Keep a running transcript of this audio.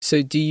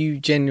So do you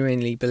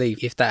genuinely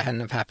believe if that hadn't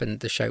have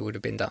happened, the show would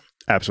have been done?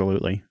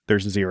 Absolutely.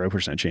 There's a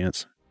 0%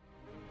 chance.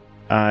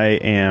 I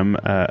am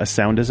a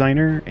sound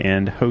designer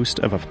and host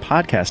of a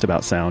podcast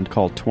about sound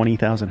called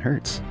 20,000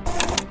 Hertz.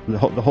 The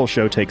whole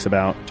show takes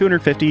about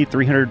 250,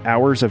 300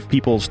 hours of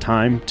people's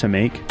time to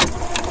make.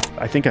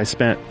 I think I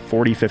spent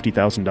 $40,000,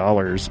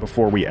 $50,000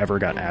 before we ever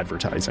got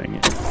advertising.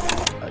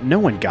 No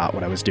one got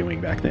what I was doing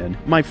back then.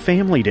 My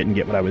family didn't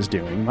get what I was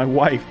doing. My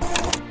wife,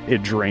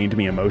 it drained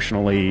me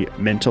emotionally,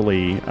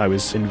 mentally. I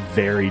was in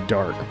very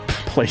dark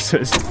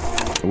places.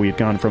 We had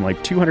gone from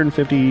like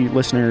 250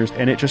 listeners,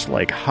 and it just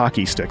like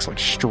hockey sticks, like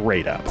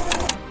straight up.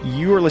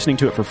 You are listening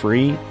to it for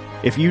free.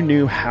 If you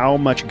knew how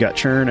much gut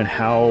churn and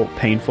how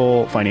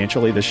painful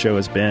financially this show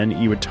has been,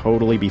 you would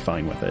totally be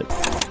fine with it.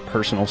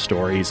 Personal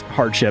stories,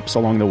 hardships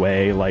along the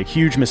way, like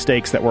huge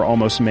mistakes that were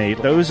almost made.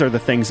 Those are the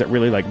things that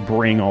really like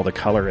bring all the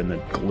color and the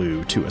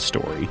glue to a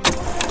story.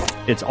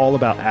 It's all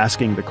about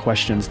asking the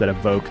questions that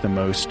evoke the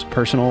most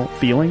personal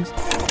feelings.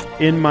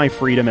 In my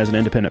freedom as an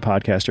independent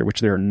podcaster, which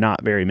there are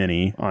not very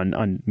many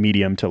on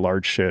medium to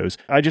large shows,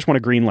 I just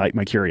want to greenlight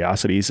my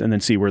curiosities and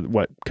then see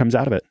what comes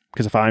out of it.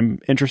 Because if I'm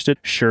interested,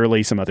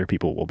 surely some other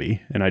people will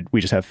be. And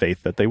we just have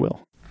faith that they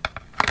will.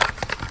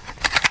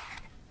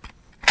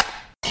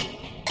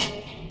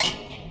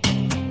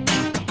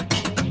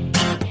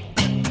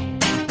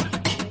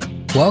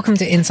 Welcome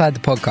to Inside the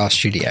Podcast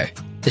Studio,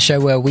 the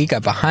show where we go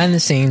behind the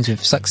scenes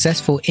with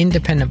successful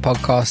independent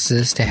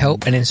podcasters to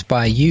help and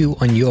inspire you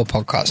on your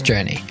podcast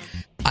journey.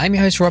 I'm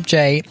your host, Rob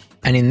J,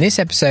 and in this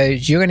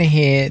episode, you're going to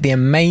hear the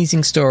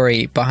amazing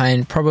story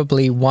behind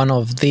probably one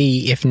of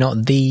the, if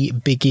not the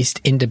biggest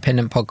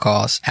independent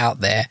podcasts out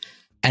there.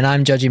 And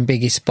I'm judging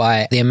biggest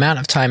by the amount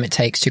of time it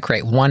takes to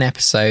create one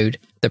episode,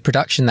 the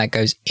production that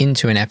goes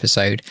into an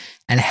episode,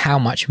 and how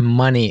much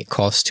money it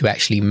costs to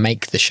actually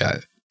make the show.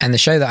 And the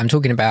show that I'm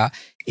talking about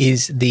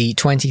is the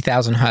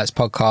 20,000 Hertz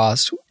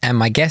podcast. And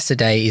my guest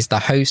today is the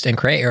host and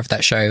creator of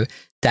that show,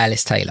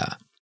 Dallas Taylor.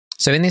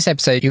 So in this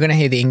episode, you're going to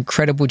hear the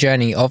incredible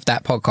journey of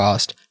that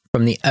podcast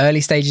from the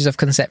early stages of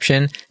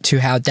conception to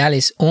how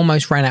Dallas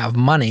almost ran out of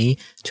money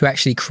to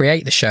actually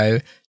create the show,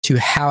 to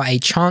how a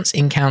chance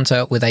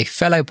encounter with a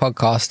fellow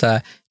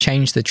podcaster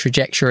changed the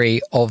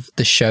trajectory of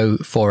the show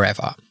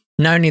forever.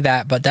 Not only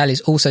that, but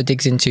Dallas also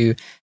digs into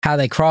how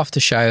they craft the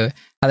show,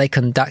 how they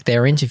conduct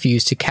their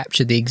interviews to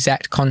capture the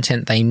exact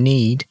content they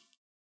need,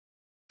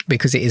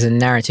 because it is a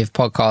narrative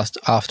podcast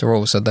after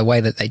all. So the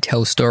way that they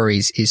tell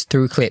stories is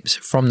through clips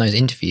from those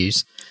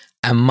interviews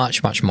and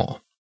much, much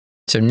more.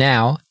 So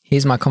now,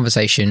 here's my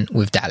conversation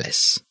with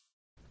Dallas.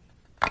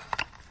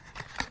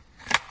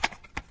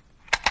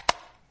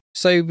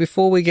 So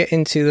before we get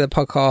into the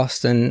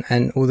podcast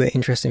and all the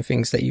interesting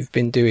things that you've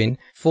been doing,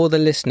 for the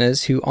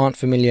listeners who aren't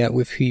familiar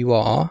with who you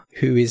are,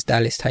 who is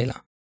Dallas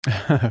Taylor?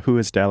 Who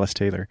is Dallas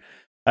Taylor?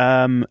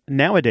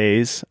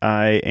 Nowadays,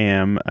 I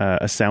am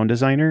a sound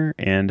designer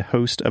and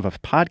host of a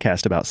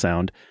podcast about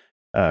sound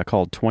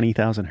called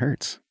 20,000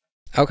 Hertz.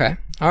 Okay.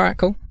 All right,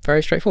 cool.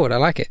 Very straightforward. I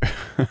like it.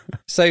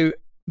 So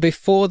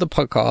before the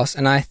podcast,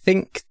 and I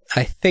think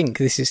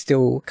this is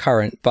still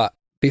current, but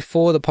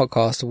before the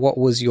podcast, what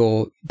was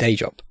your day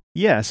job?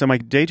 Yeah, so my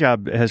day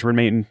job has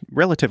remained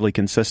relatively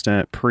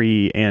consistent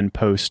pre and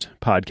post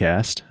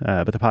podcast,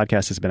 but the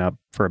podcast has been up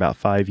for about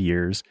 5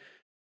 years.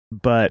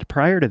 But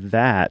prior to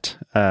that,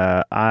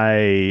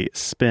 I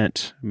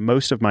spent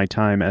most of my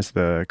time as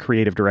the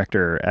creative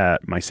director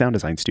at my sound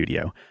design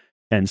studio.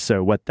 And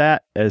so what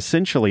that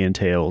essentially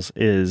entails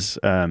is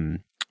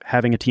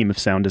having a team of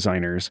sound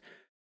designers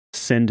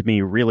send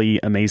me really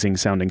amazing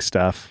sounding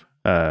stuff,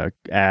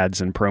 ads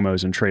and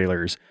promos and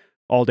trailers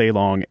all day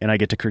long, and I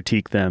get to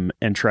critique them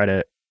and try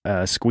to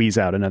squeeze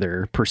out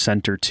another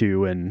 % or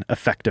two in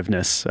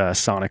effectiveness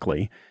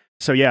sonically.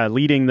 So yeah,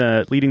 leading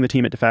the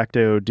team at De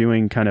Facto,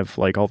 doing kind of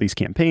like all these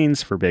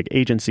campaigns for big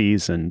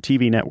agencies and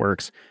TV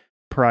networks.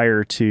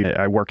 Prior to,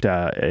 I worked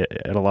at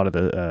a lot of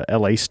the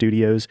LA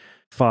studios,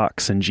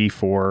 Fox and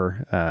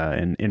G4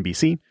 and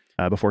NBC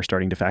before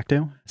starting De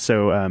Facto.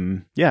 So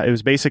yeah, it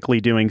was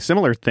basically doing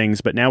similar things,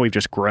 but now we've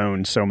just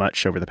grown so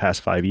much over the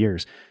past 5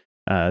 years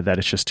that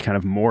it's just kind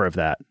of more of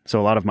that. So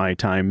a lot of my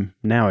time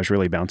now is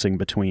really bouncing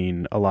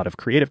between a lot of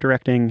creative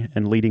directing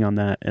and leading on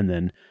that, and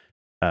then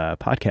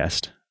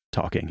podcast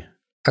talking.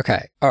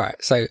 Okay. All right.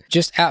 So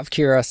just out of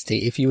curiosity,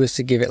 if you was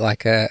to give it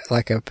like a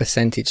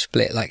percentage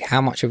split, like how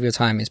much of your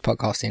time is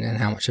podcasting and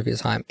how much of your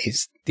time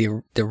is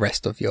the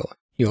rest of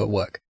your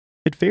work?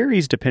 It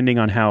varies depending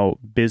on how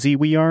busy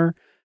we are,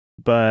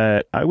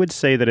 but I would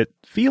say that it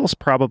feels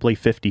probably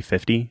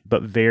 50-50,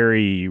 but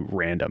very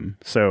random.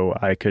 So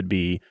I could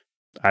be,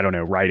 I don't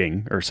know,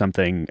 writing or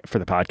something for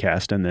the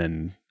podcast, and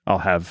then I'll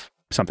have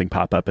something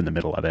pop up in the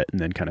middle of it and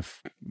then kind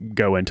of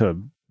go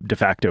into De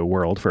Facto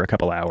world for a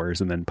couple hours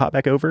and then pop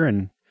back over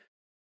and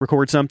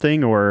record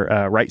something or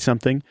write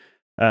something.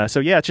 So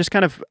yeah, it's just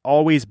kind of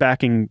always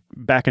back and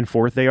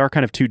forth. They are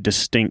kind of two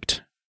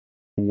distinct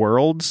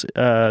worlds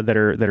that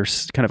are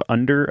kind of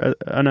under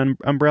an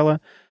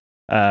umbrella.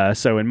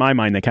 So in my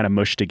mind, they kind of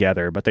mush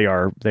together, but they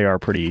are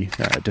pretty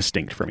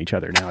distinct from each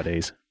other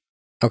nowadays.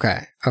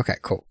 Okay. Okay,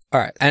 cool. All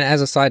right. And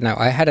as a side note,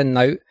 I had a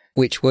note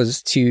which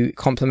was to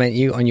compliment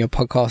you on your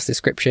podcast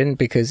description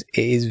because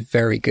it is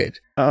very good.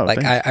 Oh,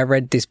 like I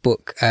read this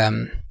book. I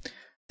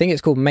think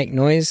it's called Make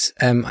Noise.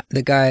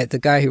 The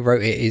guy who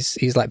wrote it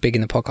he's like big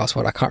in the podcast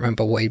world. I can't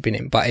remember what he'd been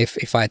in, but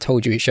if I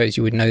told you it shows,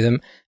 you would know them.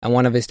 And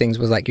one of his things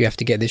was like, you have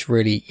to get this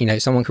really,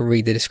 someone can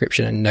read the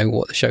description and know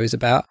what the show is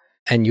about.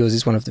 And yours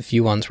is one of the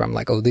few ones where I'm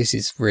like, oh, this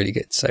is really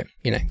good. So,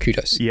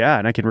 kudos. Yeah,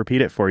 and I can repeat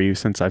it for you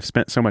since I've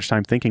spent so much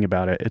time thinking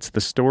about it. It's the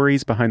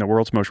stories behind the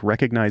world's most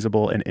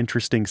recognizable and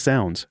interesting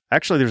sounds.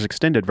 Actually, there's an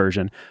extended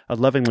version, a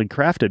lovingly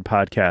crafted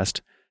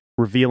podcast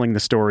revealing the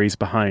stories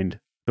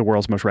behind the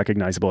world's most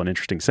recognizable and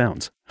interesting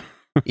sounds.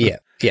 Yeah.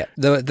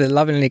 The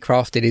lovingly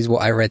crafted is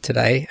what I read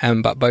today.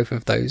 But both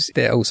of those,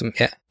 they're awesome.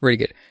 Yeah, really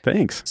good.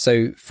 Thanks.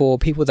 So for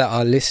people that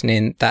are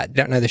listening that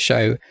don't know the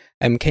show,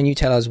 can you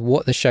tell us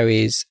what the show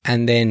is?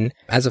 And then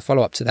as a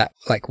follow up to that,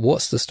 like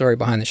what's the story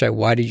behind the show?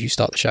 Why did you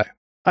start the show?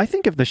 I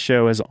think of the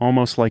show as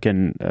almost like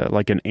an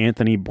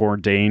Anthony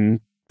Bourdain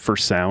for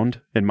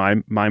sound in my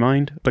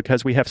mind,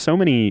 because we have so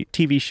many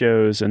TV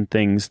shows and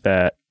things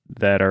that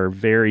are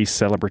very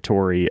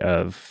celebratory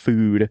of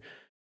food,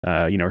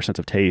 our sense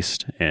of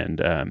taste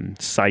and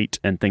sight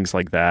and things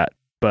like that.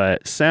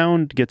 But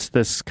sound gets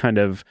this kind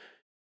of,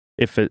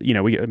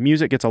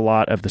 music gets a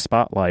lot of the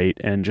spotlight,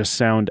 and just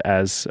sound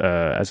as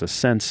a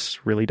sense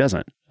really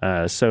doesn't.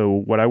 So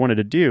what I wanted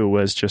to do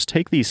was just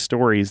take these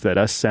stories that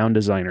us sound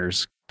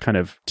designers kind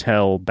of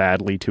tell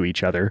badly to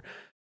each other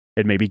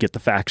and maybe get the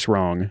facts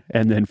wrong,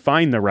 and then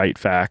find the right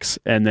facts,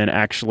 and then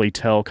actually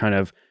tell kind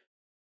of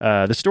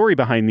the story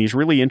behind these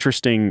really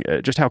interesting,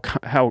 just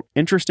how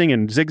interesting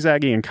and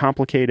zigzaggy and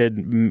complicated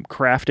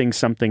crafting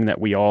something that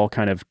we all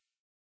kind of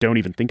don't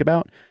even think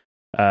about.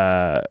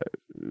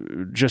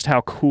 Just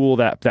how cool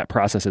that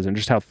process is, and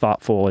just how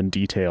thoughtful and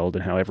detailed,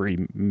 and how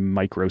every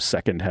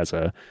microsecond has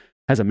a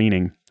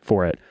meaning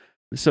for it.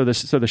 So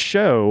the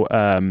show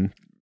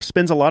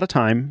spends a lot of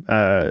time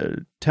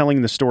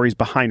telling the stories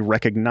behind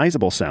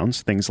recognizable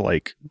sounds, things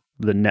like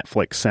the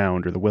Netflix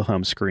sound or the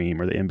Wilhelm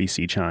scream or the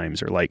NBC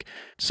chimes, or like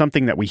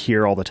something that we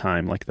hear all the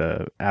time, like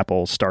the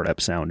Apple startup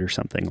sound or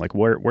something. Like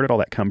where did all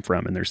that come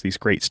from? And there's these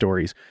great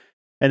stories.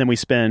 And then we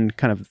spend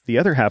kind of the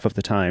other half of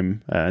the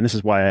time, and this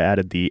is why I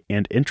added the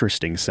 "and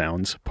interesting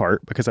sounds"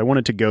 part, because I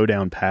wanted to go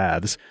down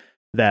paths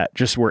that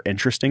just were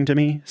interesting to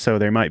me. So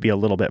there might be a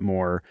little bit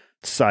more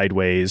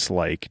sideways,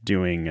 like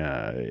doing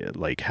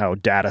like how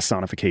data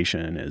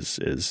sonification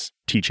is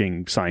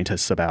teaching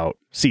scientists about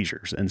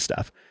seizures and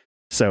stuff.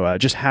 So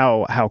just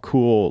how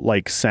cool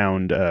like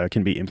sound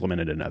can be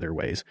implemented in other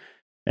ways.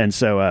 And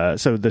so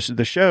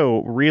the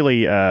show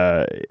really,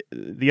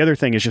 the other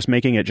thing is just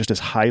making it just as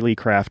highly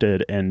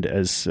crafted and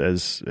as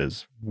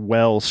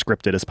well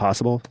scripted as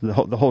possible.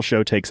 The whole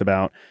show takes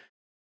about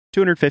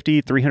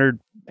 250, 300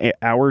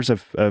 hours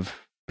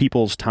of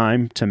people's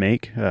time to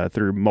make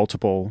through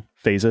multiple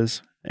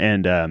phases.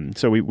 And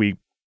so we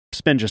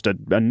spend just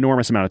an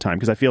enormous amount of time,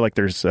 because I feel like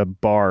there's a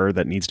bar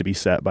that needs to be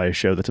set by a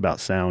show that's about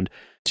sound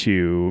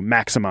to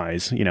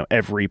maximize,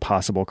 every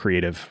possible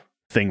creative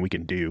thing we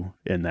can do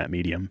in that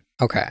medium.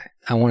 Okay.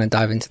 I want to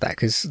dive into that,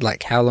 because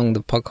like how long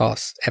the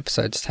podcast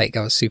episodes take,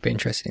 I was super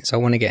interested in. So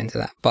I want to get into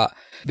that. But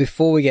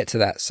before we get to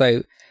that,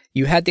 so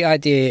you had the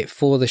idea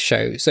for the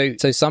show. So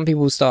some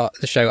people start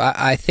the show.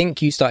 I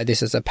think you started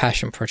this as a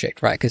passion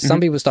project, right? Because some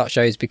people start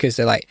shows because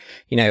they're like,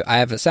 I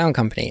have a sound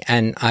company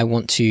and I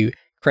want to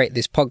create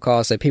this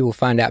podcast so people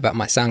find out about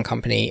my sound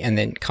company and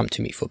then come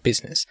to me for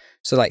business.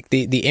 So like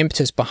the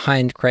impetus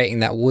behind creating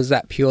that, was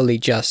that purely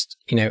just,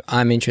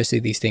 I'm interested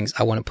in these things,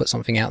 I want to put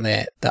something out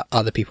there that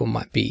other people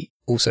might be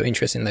also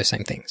interested in those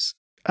same things?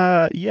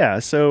 Yeah.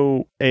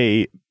 So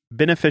a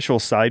beneficial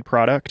side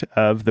product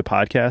of the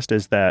podcast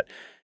is that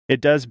it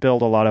does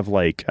build a lot of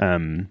like,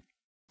 maybe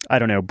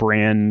not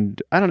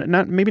brand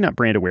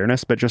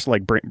awareness, but just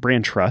like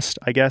brand trust,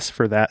 I guess,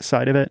 for that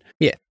side of it.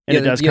 Yeah.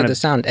 And you're the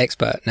sound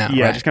expert now.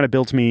 Yeah, right? It just kind of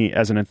builds me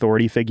as an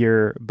authority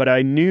figure. But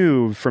I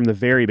knew from the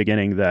very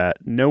beginning that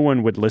no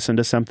one would listen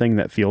to something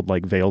that felt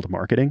like veiled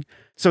marketing.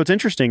 So it's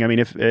interesting. I mean,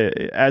 if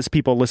as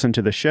people listen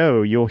to the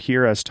show, you'll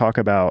hear us talk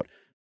about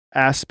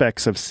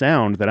aspects of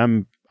sound that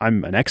I'm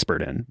an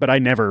expert in, but I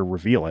never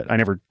reveal it. I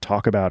never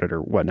talk about it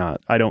or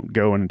whatnot. I don't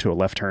go into a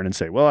left turn and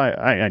say, well,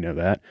 I know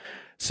that.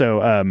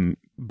 So,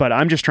 but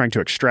I'm just trying to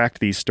extract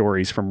these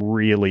stories from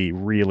really,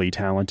 really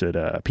talented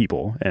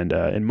people. And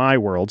in my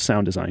world,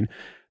 sound design,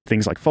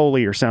 things like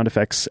Foley or sound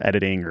effects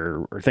editing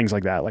or things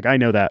like that. Like I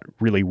know that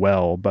really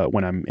well, but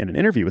when I'm in an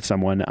interview with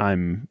someone,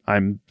 I'm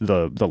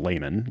the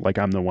layman. Like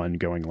I'm the one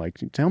going like,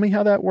 tell me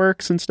how that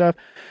works and stuff.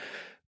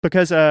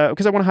 Because I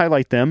want to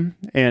highlight them,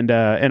 and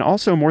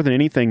also more than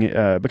anything,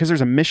 because there's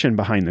a mission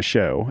behind the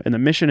show, and the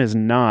mission is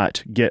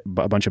not get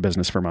a bunch of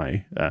business for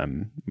my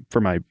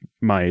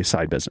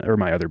side business or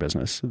my other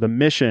business. The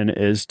mission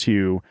is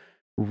to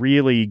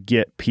really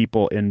get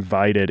people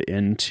invited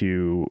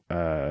into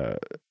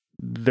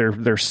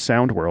their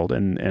sound world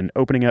and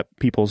opening up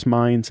people's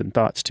minds and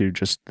thoughts to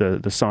just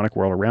the sonic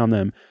world around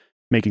them,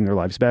 making their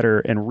lives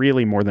better, and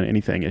really more than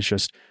anything is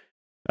just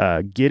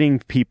getting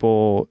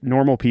people,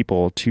 normal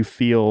people, to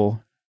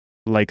feel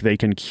like they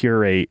can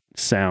curate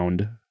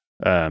sound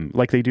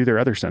like they do their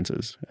other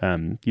senses.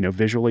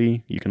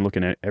 Visually, you can look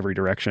in every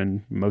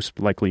direction. Most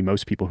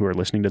people who are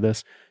listening to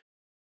this,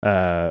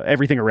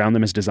 everything around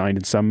them is designed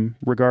in some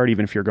regard.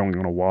 Even if you're going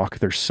on a walk,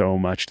 there's so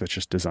much that's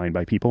just designed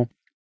by people.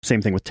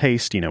 Same thing with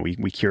taste.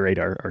 We curate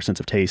our sense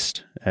of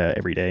taste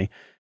every day.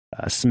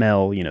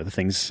 Smell, the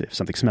things, if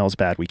something smells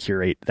bad, we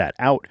curate that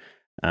out.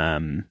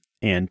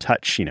 And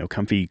touch,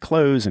 comfy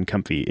clothes and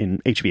comfy in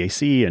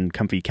HVAC and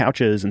comfy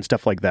couches and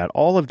stuff like that.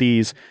 All of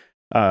these,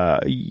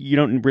 you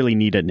don't really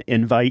need an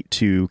invite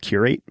to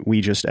curate.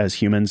 We just, as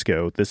humans,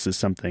 go, this is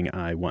something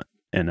I want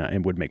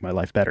and would make my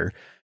life better.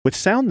 With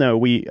sound,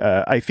 though,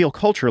 I feel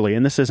culturally,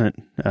 and this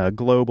isn't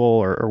global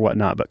or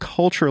whatnot, but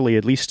culturally,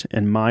 at least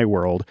in my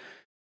world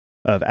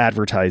of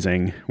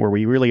advertising, where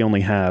we really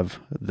only have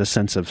the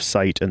sense of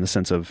sight and the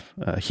sense of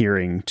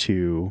hearing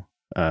to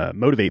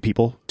motivate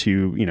people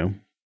to,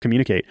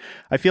 communicate.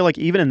 I feel like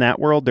even in that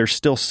world, there's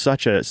still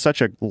such a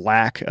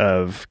lack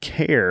of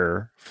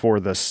care for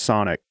the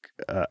sonic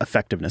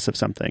effectiveness of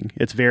something.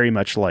 It's very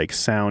much like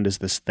sound is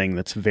this thing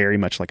that's very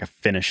much like a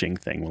finishing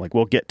thing.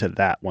 We'll get to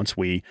that once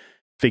we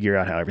figure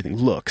out how everything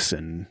looks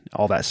and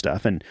all that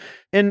stuff. And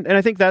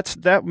I think that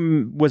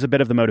was a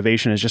bit of the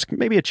motivation, is just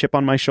maybe a chip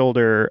on my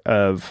shoulder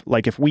of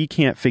like, if we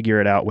can't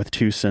figure it out with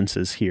two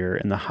senses here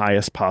in the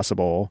highest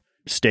possible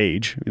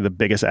stage, the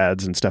biggest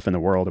ads and stuff in the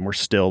world, and we're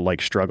still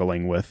like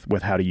struggling with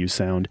how to use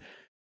sound,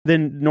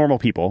 then normal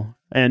people.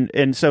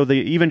 And so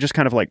even just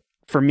kind of like,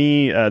 for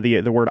me,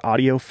 the word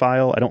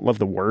audiophile, I don't love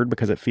the word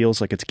because it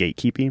feels like it's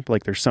gatekeeping.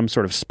 Like there's some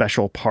sort of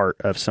special part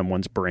of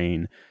someone's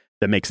brain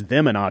that makes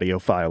them an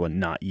audiophile and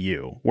not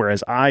you.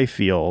 Whereas I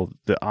feel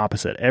the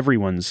opposite.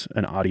 Everyone's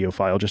an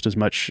audiophile just as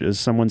much as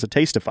someone's a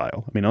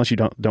tasteophile. I mean, unless you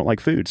don't like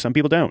food. Some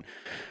people don't.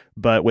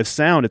 But with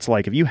sound, it's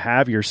like, if you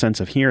have your sense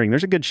of hearing,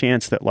 there's a good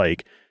chance that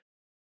like,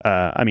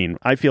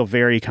 I feel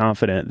very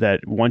confident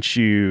that once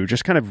you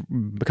just kind of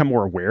become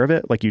more aware of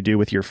it, like you do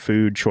with your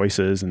food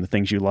choices and the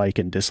things you like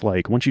and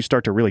dislike, once you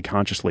start to really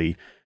consciously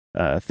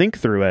think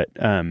through it,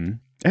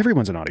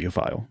 everyone's an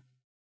audiophile,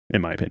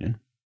 in my opinion.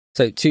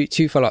 So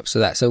two follow-ups to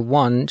that. So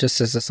one, just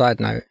as a side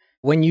note,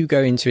 when you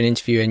go into an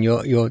interview and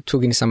you're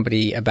talking to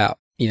somebody about,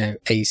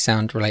 a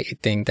sound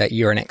related thing that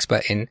you're an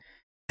expert in,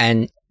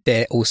 and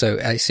they're also,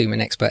 I assume,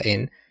 an expert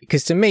in,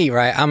 because to me,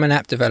 right, I'm an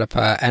app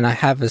developer and I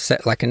have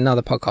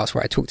another podcast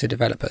where I talk to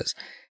developers,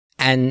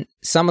 and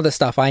some of the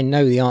stuff I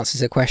know the answer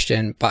to the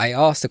question, but I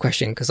ask the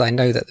question because I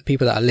know that the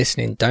people that are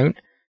listening don't.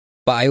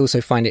 But I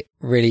also find it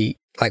really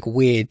like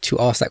weird to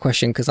ask that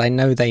question because I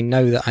know they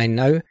know that I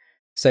know.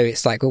 So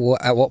it's like, well,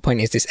 at what point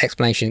is this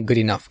explanation good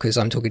enough? Because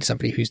I'm talking to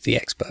somebody who's the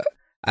expert.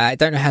 I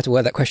don't know how to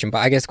word that question, but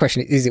I guess the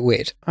question is it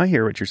weird? I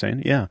hear what you're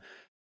saying. Yeah.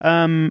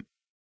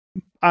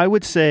 I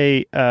would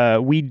say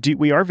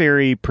we are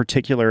very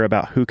particular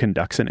about who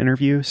conducts an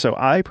interview. So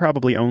I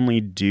probably only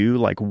do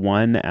like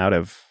 1 out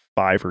of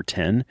 5 or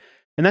 10.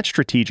 And that's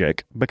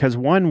strategic because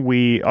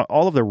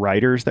all of the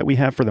writers that we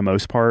have for the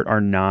most part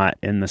are not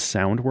in the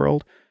sound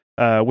world,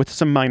 with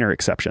some minor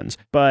exceptions.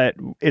 But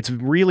it's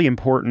really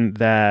important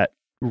that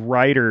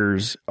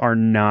writers are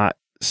not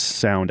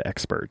sound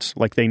experts.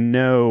 Like they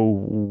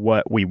know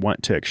what we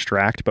want to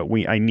extract, but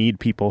I need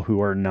people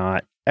who are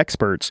not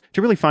experts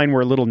to really find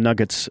where little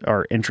nuggets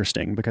are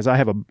interesting, because I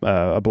have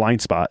a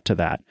blind spot to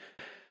that.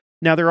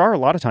 Now, there are a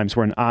lot of times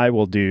when I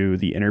will do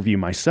the interview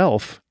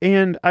myself,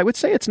 and I would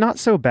say it's not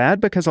so bad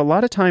because a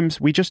lot of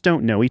times we just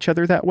don't know each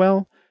other that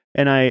well,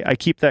 and I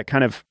keep that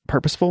kind of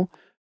purposeful,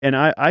 and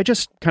I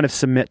just kind of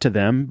submit to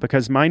them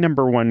because my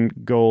number one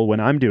goal when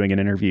I'm doing an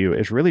interview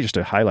is really just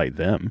to highlight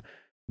them.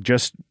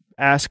 Just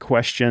ask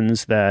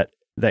questions that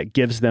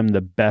gives them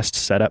the best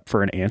setup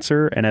for an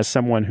answer, and as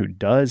someone who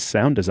does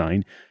sound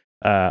design,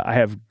 I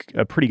have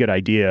a pretty good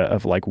idea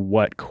of like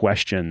what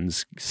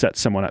questions set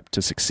someone up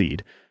to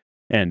succeed.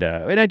 And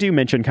I do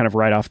mention kind of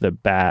right off the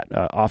bat,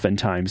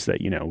 oftentimes that,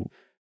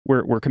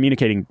 we're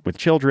communicating with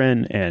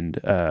children and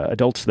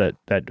adults that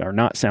are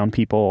not sound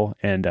people.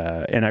 And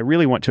I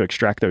really want to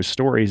extract those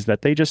stories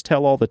that they just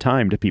tell all the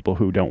time to people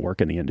who don't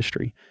work in the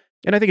industry.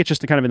 And I think it's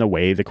just kind of in the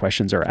way the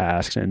questions are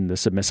asked and the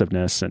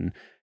submissiveness and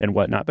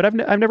whatnot. But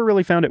I've never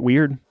really found it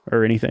weird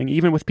or anything,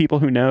 even with people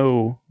who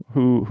know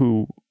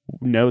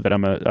that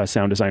I'm a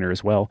sound designer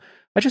as well.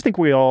 I just think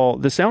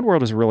the sound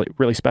world is really,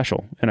 really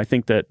special. And I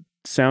think that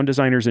sound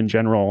designers in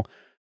general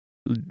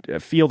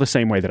feel the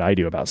same way that I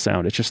do about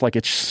sound. It's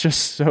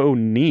just so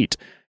neat.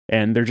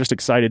 And they're just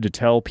excited to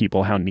tell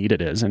people how neat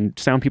it is. And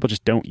sound people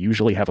just don't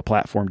usually have a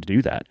platform to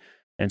do that.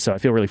 And so I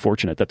feel really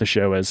fortunate that the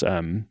show has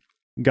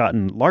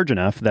gotten large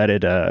enough that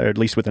it, or at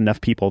least with enough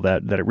people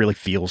that it really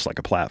feels like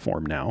a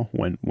platform now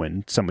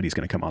when somebody's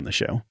going to come on the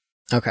show.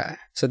 Okay.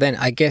 So then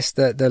I guess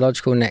the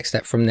logical next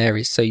step from there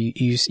is, so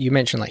you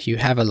mentioned like you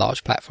have a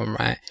large platform,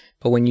 right?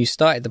 But when you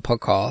started the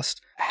podcast,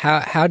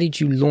 how did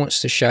you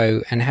launch the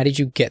show and how did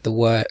you get the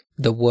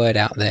word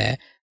out there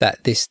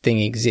that this thing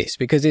exists?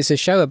 Because it's a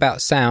show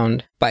about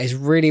sound, but it's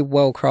really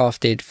well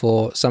crafted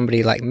for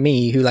somebody like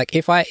me who, like,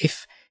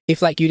 if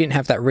if like you didn't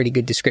have that really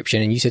good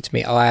description and you said to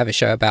me, oh, I have a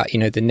show about, the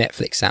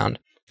Netflix sound,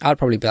 I'd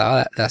probably be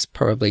like, oh, that's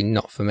probably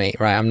not for me,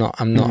 right? I'm not,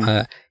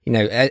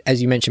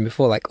 as you mentioned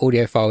before, like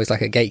audiophile is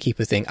like a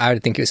gatekeeper thing. I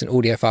would think it was an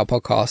audiophile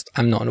podcast.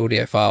 I'm not an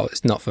audiophile.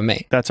 It's not for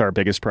me. That's our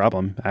biggest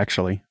problem,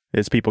 actually,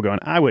 is people going,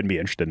 I wouldn't be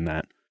interested in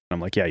that. I'm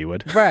like, yeah, you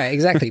would. Right,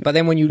 exactly. But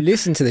then when you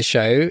listen to the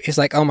show, it's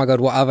like, oh my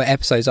God, what other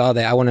episodes are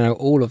there? I want to know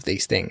all of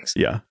these things.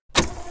 Yeah.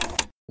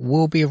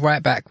 We'll be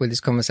right back with this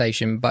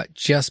conversation. But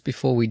just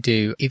before we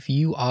do, if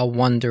you are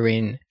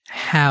wondering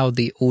how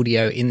the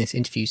audio in this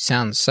interview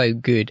sounds so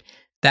good,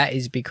 that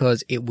is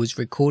because it was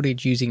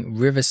recorded using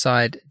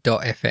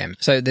Riverside.fm.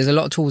 So there's a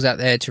lot of tools out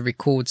there to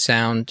record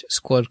sound,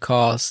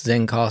 Squadcast,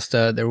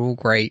 Zencaster, they're all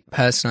great.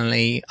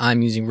 Personally,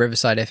 I'm using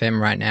Riverside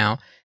FM right now,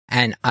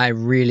 and I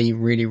really,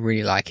 really,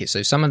 really like it.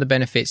 So some of the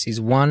benefits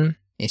is 1,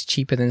 it's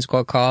cheaper than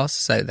Squadcast,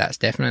 so that's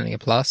definitely a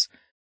plus.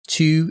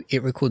 2,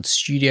 it records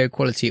studio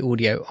quality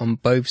audio on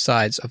both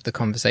sides of the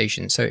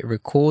conversation. So it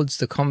records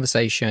the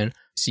conversation,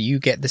 so you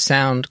get the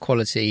sound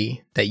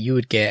quality that you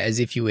would get as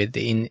if you were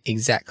in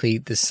exactly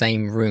the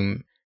same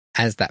room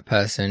as that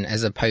person,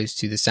 as opposed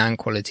to the sound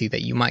quality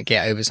that you might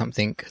get over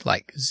something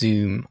like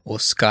Zoom or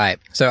Skype.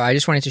 So I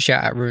just wanted to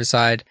shout out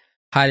Riverside.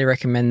 Highly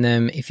recommend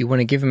them. If you want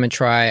to give them a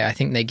try, I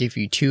think they give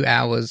you 2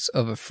 hours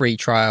of a free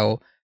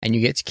trial, and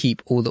you get to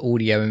keep all the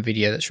audio and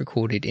video that's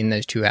recorded in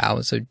those 2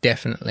 hours. So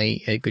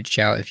definitely a good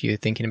shout if you're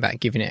thinking about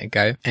giving it a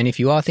go. And if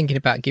you are thinking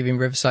about giving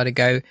Riverside a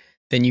go,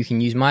 then you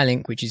can use my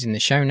link, which is in the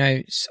show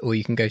notes, or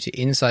you can go to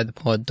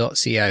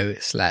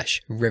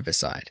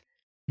insidethepod.co/Riverside.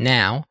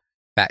 Now,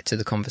 back to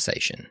the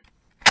conversation.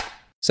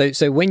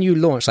 So when you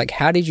launched, like,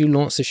 how did you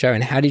launch the show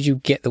and how did you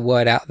get the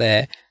word out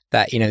there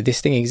that,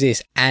 this thing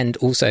exists, and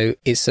also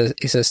it's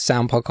a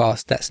sound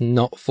podcast that's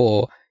not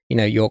for,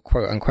 your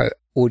quote unquote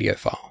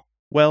audiophile?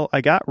 Well, I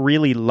got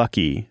really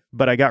lucky,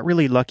 but I got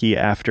really lucky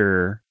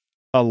after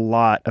a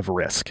lot of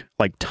risk,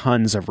 like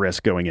tons of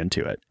risk going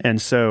into it. And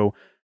so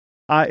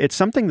it's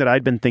something that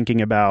I'd been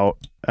thinking about.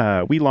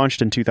 We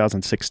launched in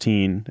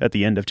 2016, at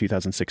the end of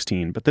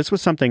 2016, but this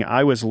was something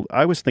I was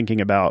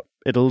thinking about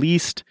at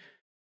least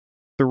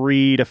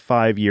 3 to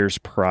 5 years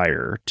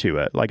prior to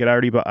it. Like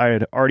I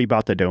had already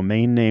bought the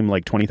domain name,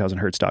 like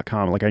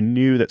 20,000hertz.com. Like I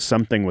knew that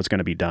something was going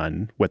to be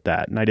done with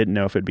that. And I didn't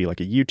know if it'd be like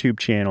a YouTube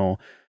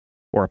channel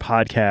or a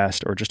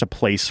podcast or just a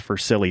place for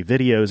silly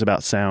videos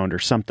about sound or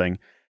something.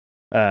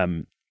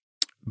 But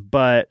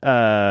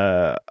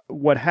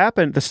what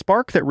happened, the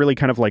spark that really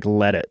kind of like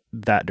led it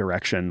that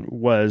direction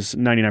was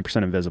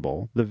 99%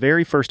 Invisible. The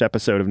very first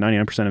episode of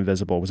 99%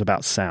 Invisible was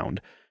about sound.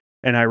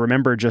 And I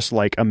remember just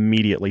like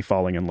immediately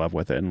falling in love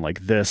with it and like,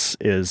 this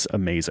is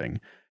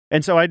amazing.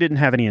 And so I didn't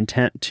have any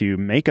intent to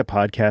make a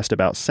podcast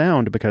about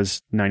sound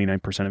because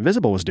 99%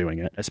 Invisible was doing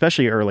it,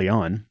 especially early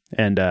on.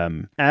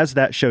 And as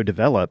that show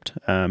developed,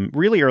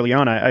 really early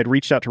on, I'd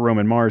reached out to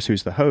Roman Mars,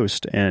 who's the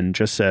host, and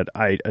just said,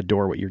 I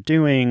adore what you're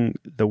doing.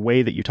 The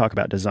way that you talk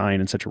about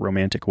design in such a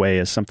romantic way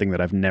is something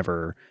that I've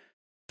never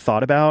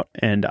thought about.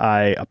 And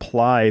I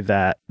apply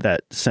that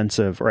sense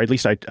of, or at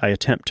least I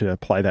attempt to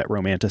apply that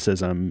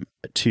romanticism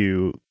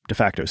to de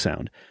facto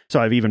sound. So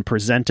I've even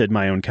presented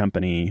my own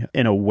company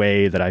in a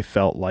way that I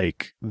felt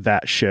like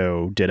that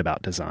show did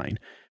about design.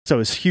 So it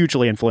was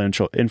hugely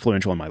influential in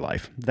my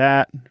life.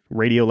 That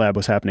Radiolab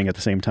was happening at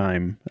the same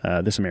time,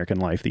 This American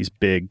Life, these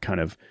big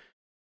kind of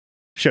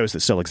shows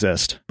that still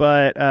exist.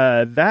 But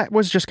that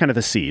was just kind of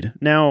the seed.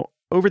 Now,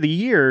 over the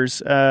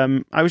years,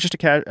 I was just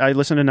I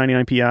listened to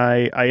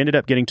 99PI. I ended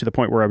up getting to the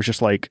point where I was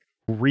just like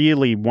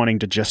really wanting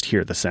to just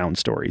hear the sound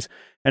stories.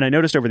 And I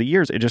noticed over the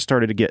years, it just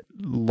started to get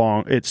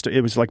long.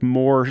 It was like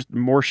more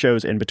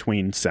shows in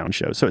between sound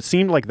shows. So it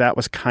seemed like that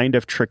was kind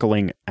of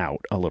trickling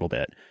out a little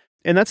bit.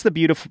 And that's the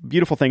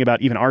beautiful thing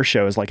about even our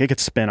show is like it could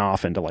spin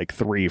off into like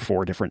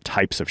 3-4 different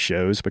types of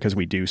shows because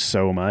we do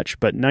so much.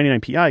 But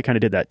 99PI kind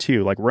of did that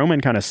too. Like Roman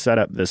kind of set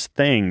up this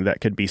thing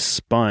that could be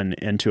spun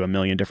into a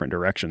million different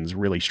directions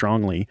really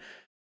strongly.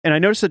 And I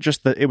noticed that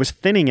just it was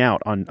thinning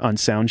out on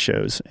sound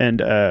shows. And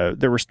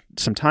there was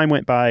some time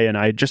went by and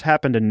I just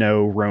happened to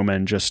know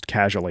Roman just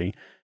casually.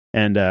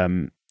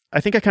 And I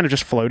think I kind of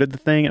just floated the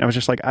thing, and I was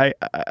just like, I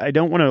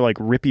don't want to like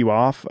rip you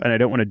off, and I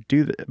don't want to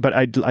do that, but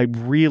I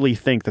really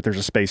think that there's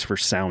a space for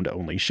sound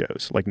only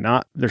shows. Like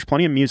there's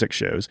plenty of music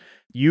shows.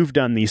 You've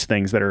done these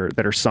things that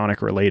are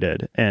sonic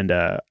related, and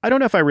I don't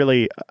know if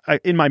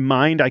in my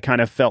mind I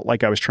kind of felt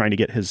like I was trying to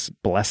get his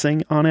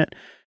blessing on it,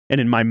 and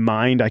in my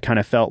mind I kind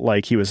of felt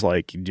like he was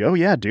like, oh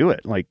yeah, do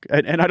it. Like,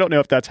 and I don't know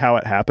if that's how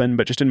it happened,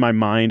 but just in my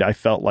mind I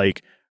felt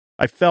like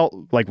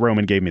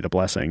Roman gave me the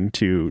blessing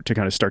to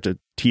kind of start to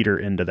teeter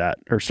into that,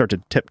 or start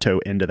to tiptoe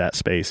into that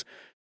space.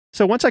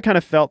 So once I kind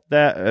of felt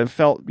we're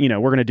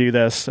going to do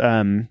this,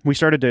 we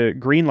started to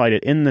greenlight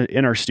it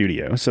in our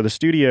studio. So the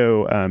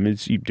studio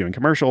is doing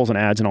commercials and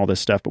ads and all this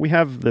stuff, but we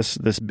have this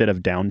bit of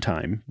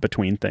downtime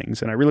between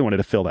things. And I really wanted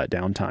to fill that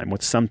downtime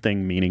with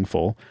something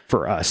meaningful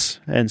for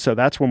us. And so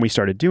that's when we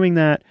started doing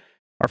that.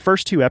 Our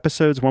first 2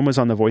 episodes, one was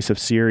on the voice of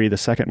Siri. The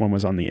second one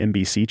was on the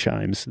NBC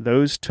chimes.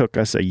 Those took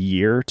us a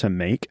year to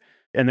make.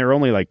 and they're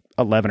only like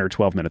 11 or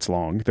 12 minutes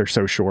long. They're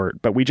so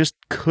short, but we just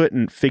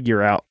couldn't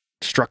figure out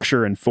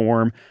structure and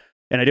form.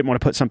 And I didn't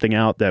want to put something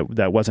out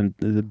that wasn't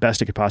the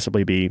best it could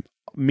possibly be.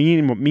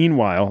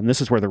 Meanwhile, and this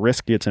is where the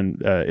risk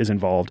is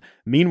involved.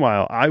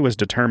 Meanwhile, I was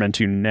determined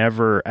to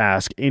never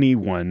ask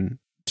anyone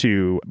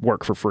to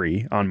work for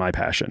free on my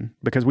passion,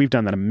 because we've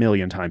done that a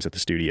million times at the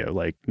studio,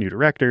 like new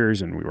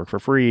directors, and we work for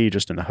free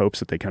just in the hopes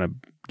that they kind of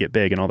get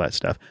big and all that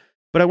stuff.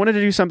 But I wanted to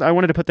do something. I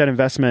wanted to put that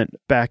investment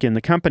back in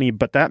the company,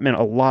 but that meant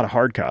a lot of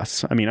hard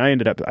costs. I mean, I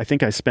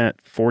think I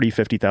spent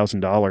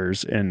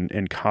 $40,000-$50,000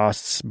 in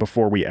costs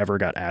before we ever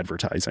got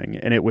advertising.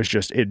 And it was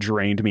just, it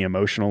drained me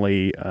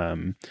emotionally,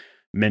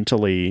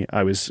 mentally.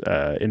 I was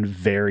in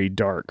very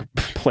dark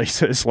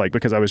places, like,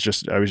 because I was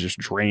just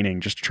draining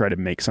just to try to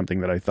make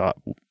something that I thought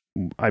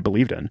I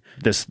believed in.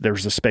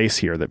 There's a space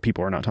here that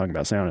people are not talking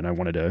about sound, and I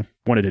wanted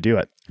to do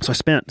it. So I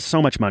spent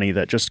so much money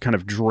that just kind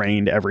of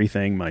drained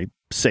everything, my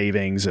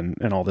savings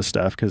and all this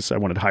stuff, because I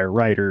wanted to hire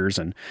writers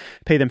and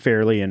pay them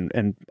fairly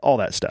and all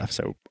that stuff.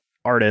 So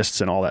artists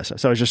and all that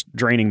stuff. So I was just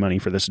draining money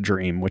for this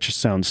dream, which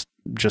sounds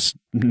just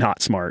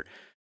not smart.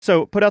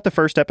 So put out the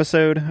first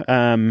episode,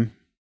 kind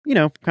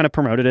of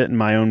promoted it in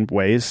my own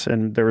ways.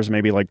 And there was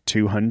maybe like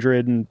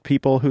 200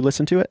 people who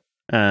listened to it.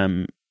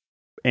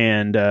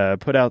 And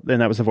put out,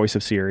 and that was the voice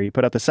of Siri.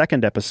 Put out the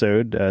second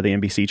episode, the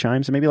NBC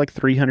chimes, and maybe like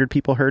 300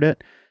 people heard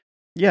it.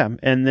 Yeah,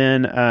 and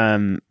then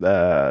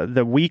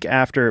the week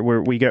after,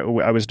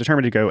 I was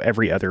determined to go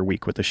every other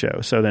week with the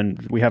show. So then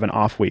we have an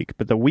off week.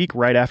 But the week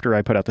right after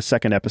I put out the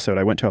second episode,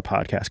 I went to a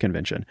podcast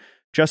convention.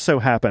 Just so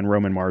happened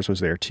Roman Mars was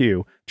there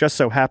too. Just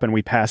so happened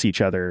we pass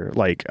each other.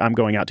 Like, I'm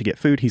going out to get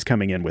food, he's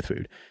coming in with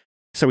food.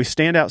 So we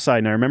stand outside,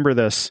 and I remember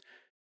this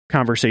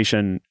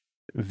conversation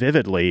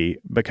vividly,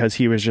 because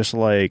he was just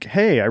like,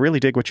 hey, I really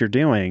dig what you're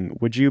doing.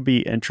 Would you be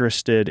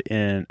interested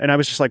in, and I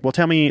was just like, well,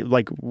 tell me,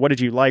 like, what did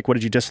you like? What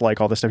did you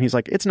dislike? All this stuff. He's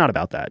like, it's not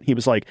about that. He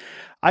was like,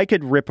 I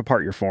could rip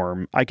apart your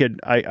form.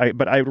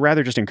 But I'd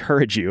rather just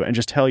encourage you and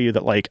just tell you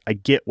that, like, I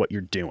get what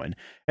you're doing.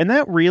 And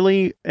that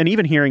really, and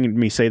even hearing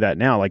me say that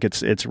now, like,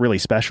 it's really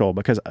special,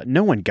 because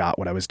no one got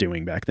what I was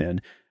doing back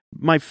then.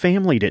 My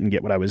family didn't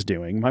get what I was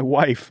doing. My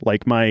wife,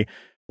 like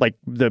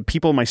the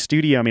people in my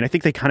studio, I mean, I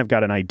think they kind of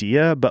got an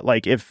idea, but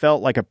like, it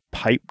felt like a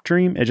pipe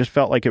dream. It just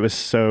felt like it was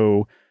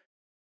so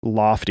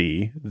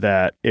lofty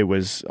that it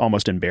was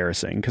almost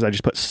embarrassing, because I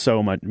just put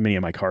many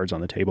of my cards on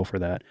the table for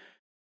that.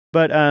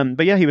 But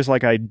yeah, he was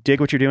like, I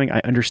dig what you're doing.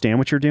 I understand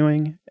what you're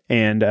doing.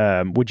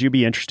 And would you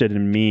be interested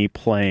in me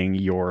playing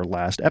your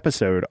last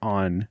episode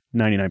on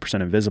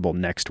 99% Invisible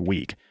next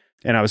week?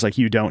 And I was like,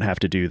 you don't have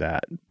to do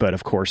that, but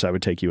of course I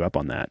would take you up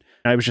on that.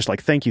 And I was just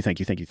like, thank you.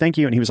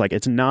 And he was like,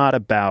 it's not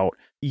about,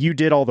 you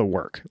did all the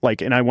work.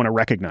 Like, and I want to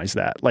recognize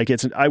that. Like,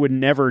 I would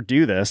never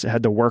do this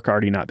had the work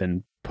already not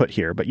been put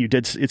here, but you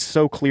did. It's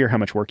so clear how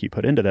much work you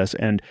put into this,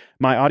 and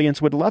my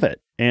audience would love it.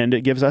 And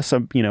it gives us a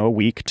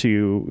week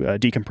to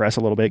decompress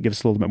a little bit, gives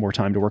us a little bit more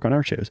time to work on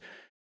our shows.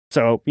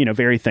 So,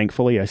 very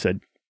thankfully I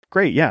said,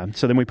 great, yeah.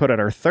 So then we put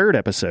out our third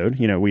episode.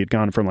 We had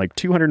gone from like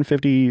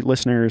 250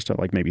 listeners to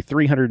like maybe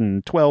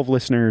 312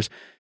 listeners.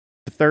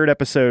 The third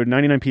episode,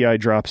 99PI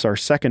drops our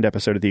second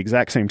episode at the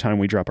exact same time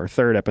we drop our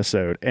third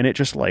episode. And it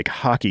just like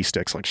hockey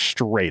sticks, like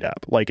straight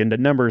up, like into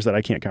numbers that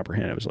I can't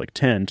comprehend. It was like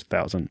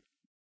 10,000,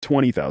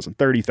 20,000,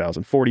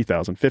 30,000,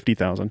 40,000,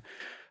 50,000.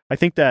 I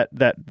think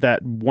that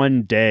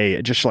one day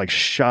it just like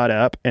shot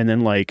up, and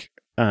then like,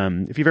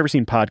 if you've ever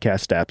seen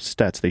podcast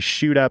stats, they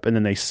shoot up and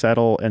then they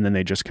settle and then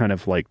they just kind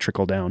of like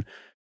trickle down.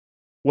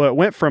 Well, it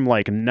went from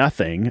like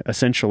nothing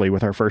essentially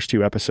with our first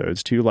two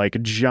episodes to like a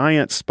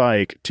giant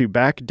spike to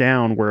back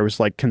down where it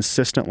was like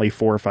consistently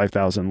 4,000 or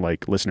 5,000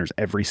 like listeners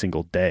every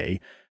single day.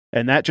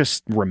 And that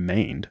just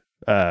remained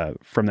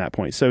from that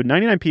point. So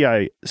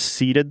 99PI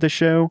seeded the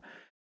show,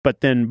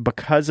 but then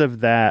because of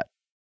that,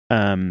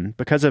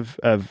 because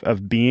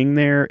of being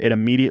there, it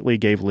immediately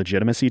gave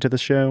legitimacy to the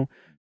show.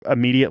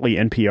 Immediately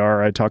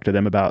NPR, I talked to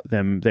them about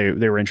them. They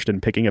were interested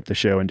in picking up the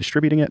show and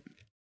distributing it.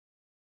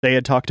 They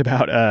had talked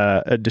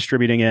about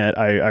distributing it.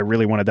 I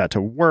really wanted that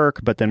to work,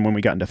 but then when we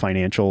got into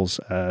financials,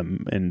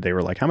 and they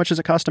were like, "How much does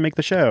it cost to make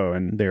the show?"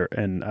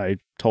 And I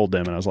told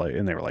them, and I was like,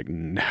 and they were like,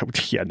 "No,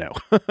 yeah, no."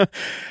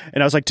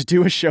 And I was like, to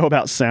do a show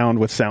about sound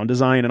with sound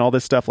design and all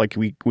this stuff, like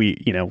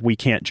we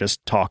can't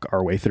just talk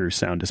our way through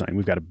sound design.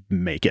 We've got to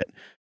make it,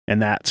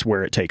 and that's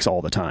where it takes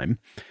all the time.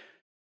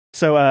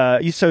 So,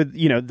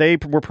 they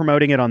were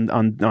promoting it on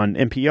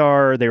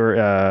NPR. They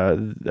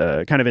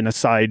were kind of in a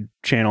side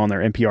channel on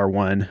their NPR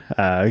One.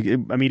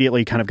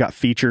 Immediately, kind of got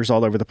features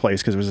all over the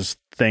place because it was this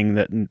thing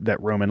that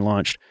Roman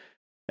launched.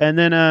 And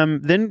then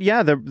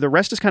the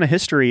rest is kind of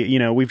history.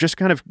 We've just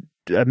kind of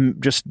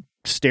just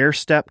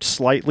stair-stepped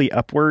slightly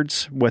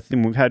upwards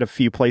and we've had a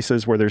few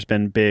places where there's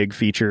been big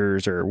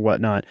features or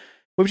whatnot.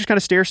 We've just kind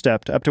of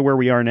stair-stepped up to where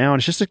we are now, and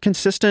it's just a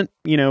consistent,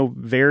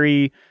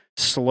 very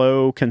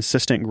slow,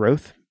 consistent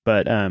growth.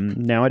 But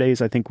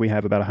nowadays, I think we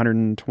have about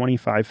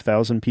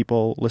 125,000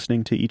 people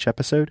listening to each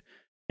episode.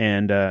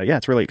 And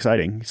it's really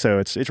exciting. So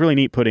it's really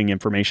neat putting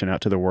information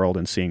out to the world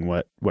and seeing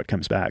what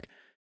comes back.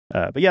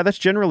 But yeah, that's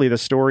generally the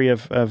story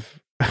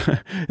of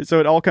so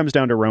it all comes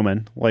down to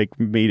Roman, like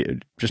me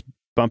just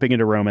bumping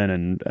into Roman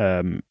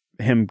and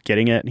him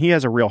getting it. He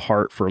has a real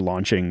heart for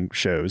launching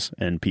shows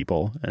and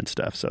people and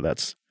stuff. So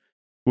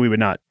we would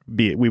not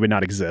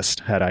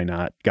exist had I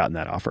not gotten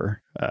that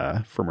offer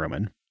from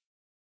Roman.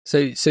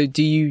 So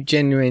do you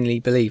genuinely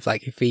believe,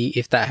 like,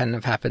 if that hadn't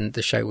have happened,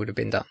 the show would have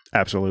been done?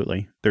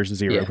 Absolutely. There's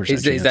 0%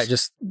 chance. Is that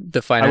just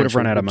the financial? I would have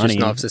run out of money. Just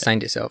not have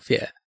sustained itself.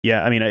 Yeah.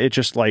 Yeah. I mean, it's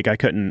just like I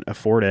couldn't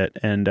afford it.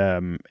 And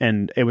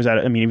it was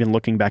even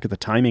looking back at the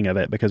timing of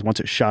it, because once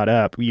it shot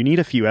up, you need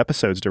a few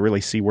episodes to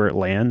really see where it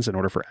lands in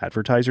order for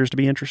advertisers to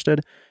be interested.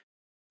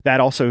 That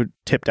also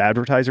tipped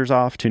advertisers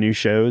off to new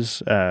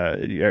shows,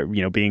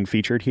 being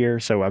featured here.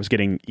 So I was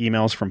getting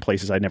emails from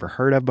places I'd never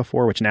heard of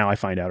before, which now I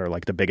find out are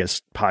like the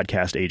biggest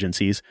podcast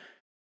agencies.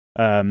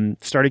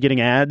 Started getting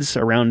ads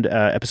around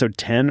episode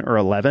 10 or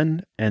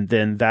 11. And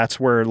then that's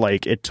where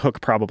like it took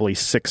probably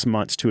 6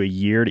 months to a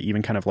year to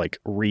even kind of like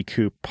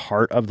recoup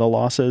part of the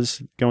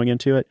losses going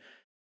into it.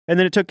 And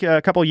then it took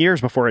a couple of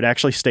years before it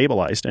actually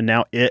stabilized. And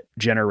now it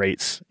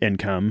generates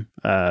income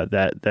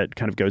that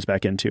kind of goes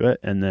back into it.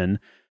 And then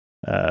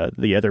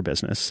the other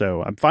business.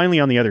 So I'm finally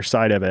on the other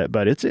side of it,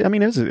 but it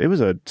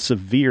was a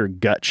severe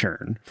gut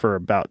churn for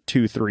about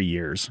 2-3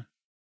 years.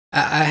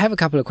 I have a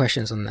couple of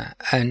questions on that.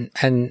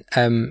 And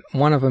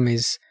one of them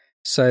is,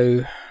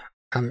 so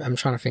I'm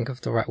trying to think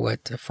of the right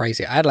word to phrase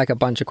it. I had like a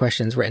bunch of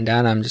questions written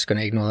down. I'm just going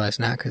to ignore those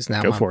now, because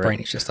now my brain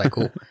is just like,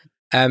 cool.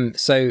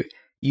 So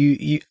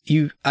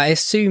I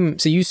assume,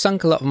 so you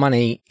sunk a lot of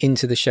money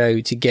into the show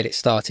to get it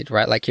started,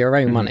 right? Like your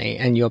own money,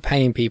 and you're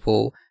paying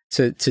people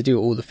to do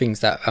all the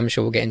things that I'm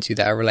sure we'll get into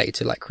that are related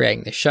to like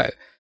creating this show.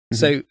 Mm-hmm.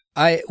 So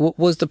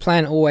was the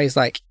plan always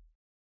like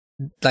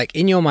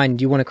in your mind,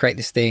 you want to create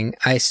this thing?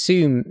 I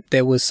assume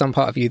there was some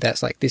part of you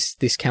that's like,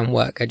 this can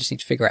work. I just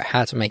need to figure out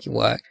how to make it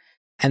work.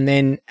 And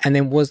then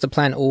was the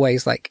plan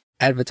always like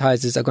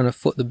advertisers are going to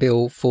foot the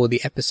bill for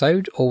the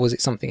episode, or was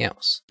it something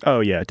else?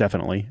 Oh yeah,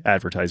 definitely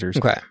advertisers.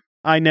 Okay.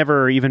 I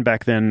never, even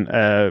back then,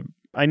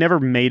 I never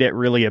made it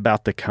really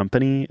about the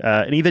company.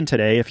 And even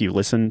today, if you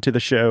listen to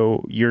the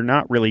show, you're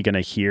not really going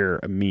to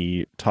hear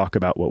me talk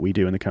about what we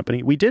do in the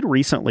company. We did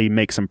recently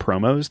make some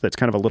promos. That's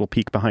kind of a little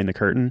peek behind the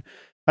curtain.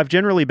 I've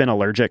generally been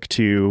allergic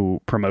to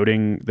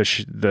promoting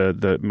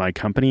my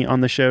company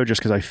on the show,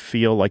 just because I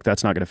feel like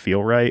that's not going to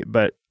feel right.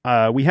 But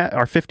we had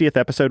our 50th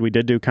episode. We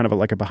did do kind of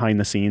like a behind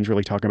the scenes,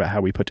 really talking about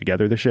how we put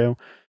together the show.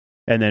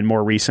 And then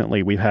more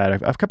recently, we've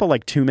had a couple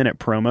like 2-minute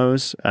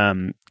promos,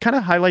 kind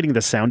of highlighting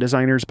the sound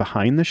designers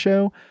behind the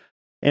show.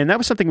 And that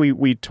was something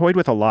we toyed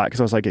with a lot, because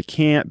I was like, you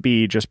can't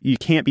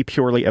be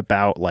purely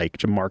about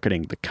like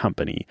marketing the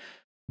company.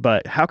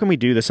 But how can we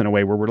do this in a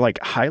way where we're like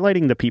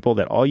highlighting the people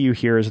that all you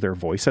hear is their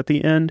voice at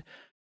the end?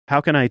 How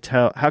can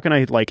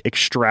I like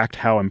extract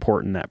how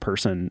important that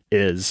person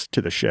is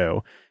to the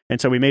show?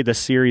 And so we made this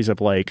series of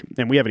like,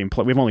 and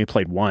we've only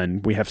played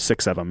one. We have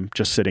 6 of them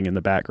just sitting in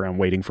the background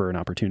waiting for an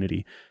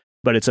opportunity.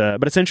 But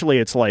essentially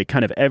it's like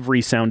kind of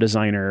every sound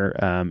designer,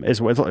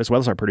 as well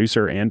as our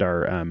producer and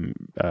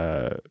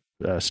our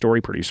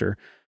story producer,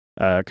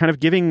 kind of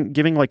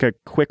giving like a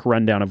quick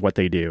rundown of what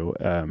they do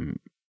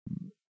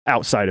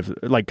outside of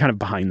like kind of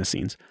behind the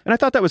scenes. And I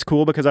thought that was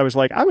cool, because I was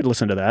like, I would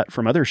listen to that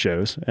from other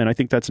shows, and I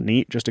think that's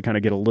neat just to kind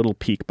of get a little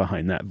peek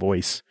behind that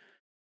voice.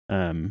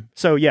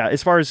 So yeah,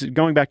 as far as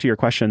going back to your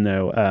question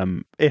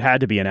though, it had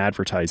to be an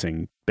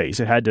advertising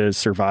base. It had to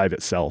survive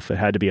itself. It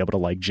had to be able to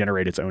like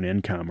generate its own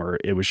income, or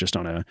it was just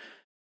on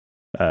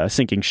a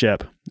sinking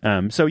ship.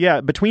 So yeah,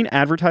 between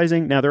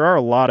advertising, now there are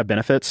a lot of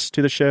benefits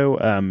to the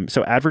show.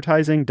 So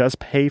advertising does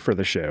pay for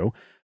the show,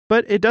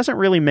 but it doesn't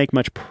really make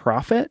much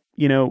profit.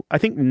 You know, I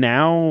think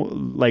now,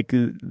 like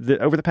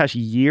over the past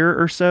year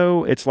or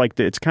so, it's like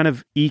it's kind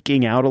of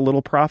eking out a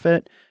little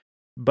profit.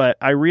 But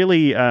I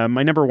really,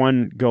 my number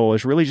one goal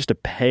is really just to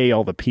pay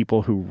all the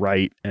people who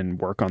write and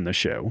work on the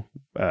show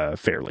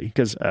fairly.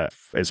 Because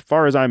as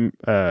far as I'm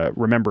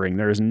remembering,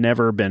 there has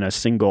never been a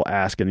single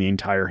ask in the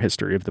entire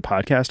history of the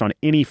podcast on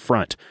any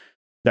front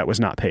that was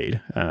not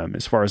paid.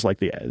 As far as like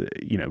the,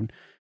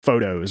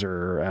 photos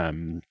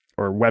or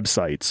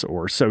websites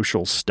or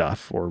social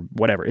stuff or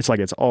whatever. It's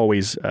like, it's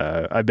always,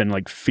 I've been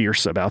like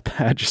fierce about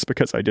that, just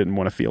because I didn't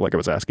want to feel like I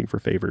was asking for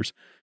favors.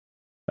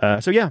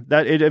 So yeah,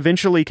 that it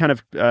eventually kind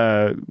of,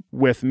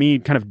 with me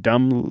kind of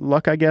dumb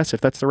luck, I guess,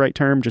 if that's the right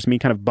term, just me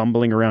kind of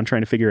bumbling around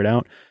trying to figure it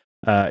out.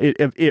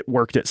 It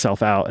worked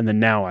itself out. And then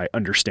now I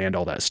understand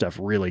all that stuff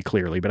really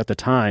clearly. But at the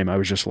time I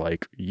was just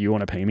like, you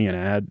want to pay me an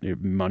ad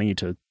money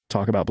to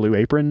talk about Blue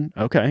Apron?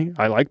 Okay.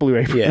 I like Blue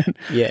Apron.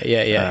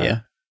 Yeah.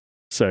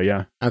 So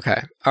yeah.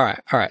 Okay. All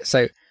right.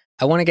 So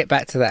I want to get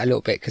back to that a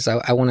little bit, because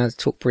I want to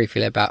talk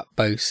briefly about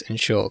Bose and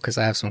Shaw, because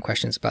I have some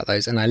questions about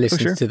those. And I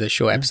listened to the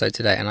Shaw episode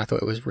today, and I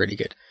thought it was really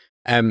good.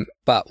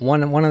 But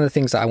one of the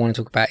things that I want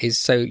to talk about is,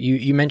 so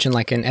you mentioned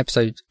like an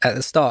episode at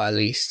the start, at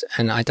least,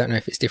 and I don't know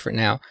if it's different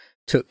now,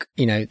 took,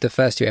 the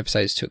first 2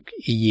 episodes took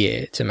a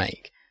year to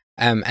make.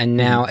 And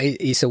now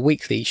it's a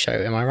weekly show.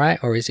 Am I right?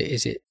 Or is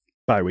it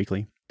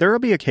bi-weekly? There will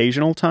be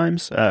occasional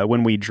times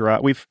when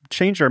we've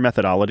changed our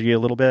methodology a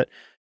little bit.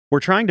 we're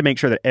trying to make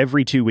sure that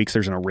every 2 weeks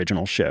there's an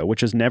original show,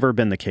 which has never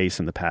been the case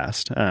in the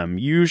past.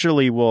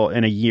 Usually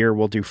in a year,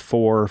 we'll do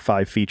 4 or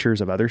 5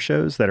 features of other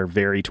shows that are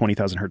very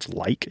 20,000 Hertz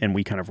like, and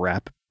we kind of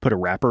put a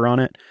wrapper on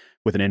it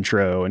with an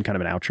intro and kind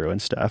of an outro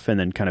and stuff, and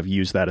then kind of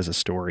use that as a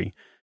story.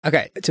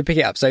 Okay, to pick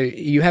it up, so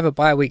you have a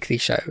bi-weekly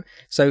show.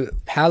 So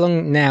how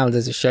long now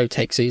does a show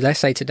take? So let's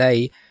say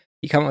today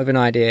you come up with an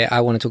idea,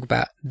 I want to talk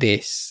about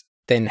this.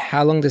 Then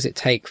how long does it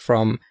take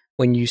from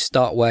when you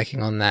start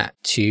working on that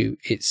to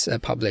it's a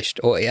published,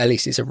 or at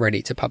least it's a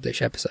ready to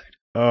publish episode?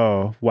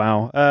 Oh,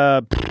 wow.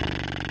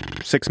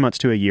 6 months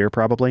to a year,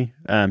 probably,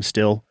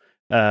 still.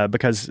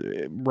 Because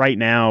right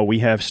now we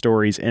have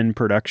stories in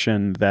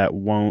production that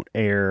won't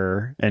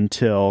air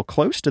until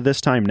close to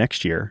this time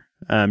next year,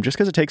 just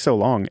because it takes so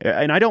long.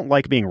 And I don't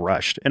like being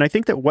rushed. And I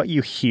think that what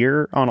you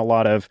hear on a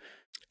lot of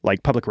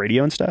like public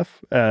radio and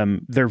stuff,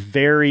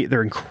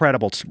 they're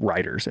incredible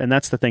writers. And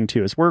that's the thing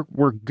too, is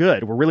we're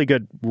good. We're really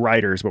good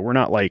writers, but we're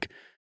not like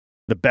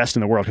the best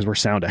in the world because we're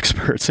sound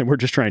experts and we're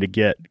just trying to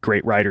get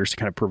great writers to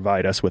kind of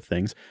provide us with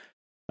things.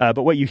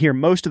 But what you hear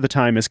most of the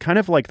time is kind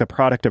of like the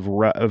product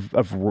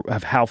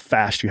of how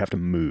fast you have to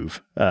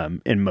move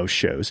in most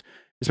shows,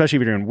 especially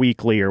if you're doing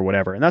weekly or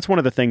whatever. And that's one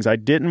of the things I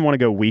didn't want to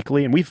go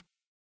weekly, and we've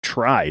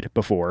tried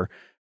before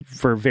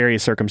for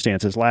various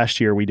circumstances. Last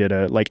year we did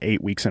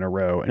 8 weeks in a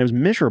row, and it was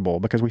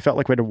miserable because we felt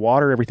like we had to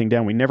water everything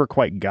down. We never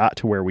quite got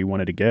to where we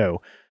wanted to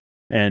go,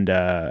 and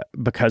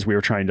because we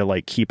were trying to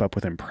like keep up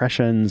with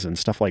impressions and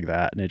stuff like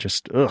that, and it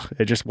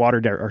just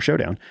watered our show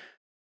down.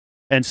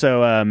 And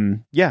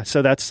so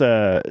so that's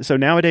so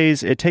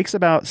nowadays it takes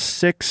about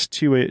 6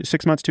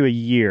 months to a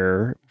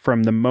year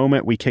from the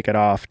moment we kick it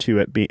off to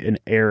it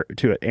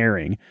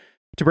airing.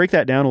 To break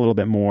that down a little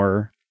bit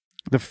more,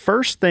 the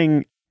first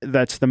thing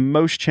that's the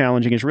most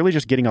challenging is really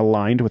just getting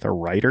aligned with a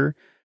writer.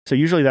 So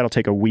usually that'll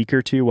take a week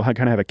or two. We'll kind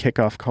of have a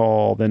kickoff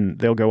call. Then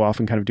they'll go off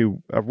and kind of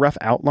do a rough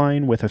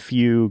outline with a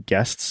few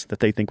guests that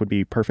they think would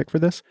be perfect for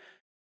this.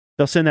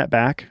 They'll send that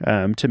back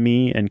to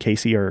me and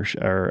Casey,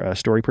 our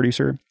story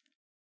producer.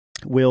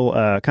 We'll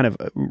kind of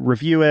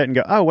review it and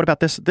go, oh, what about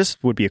this?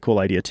 This would be a cool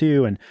idea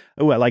too. And,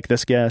 oh, I like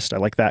this guest. I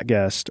like that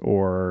guest.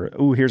 Or,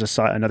 oh, here's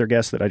another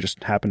guest that I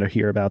just happened to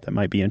hear about that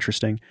might be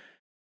interesting.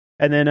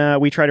 And then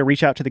we try to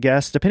reach out to the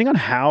guests, depending on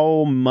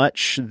how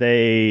much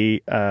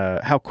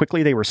how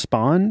quickly they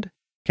respond,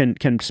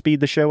 can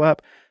speed the show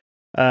up.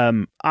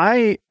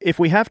 If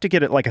we have to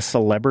get it like a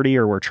celebrity,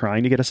 or we're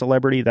trying to get a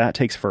celebrity, that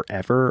takes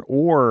forever.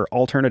 Or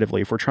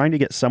alternatively, if we're trying to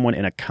get someone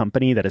in a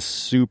company that is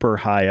super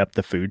high up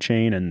the food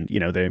chain, and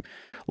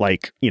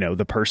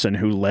the person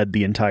who led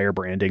the entire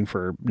branding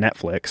for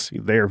Netflix,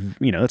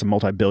 that's a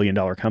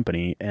multi-billion-dollar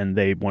company, and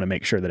they want to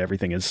make sure that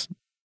everything is,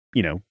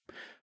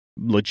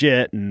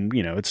 legit and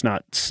it's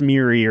not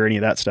smeary or any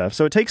of that stuff.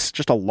 So it takes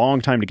just a long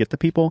time to get the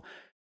people.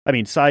 I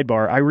mean,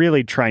 sidebar, I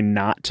really try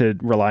not to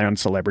rely on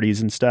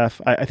celebrities and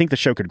stuff. I think the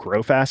show could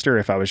grow faster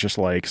if I was just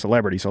like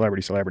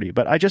celebrity,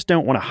 but I just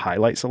don't want to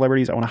highlight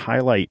celebrities. I want to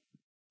highlight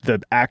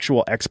the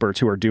actual experts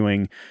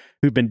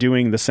who've been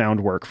doing the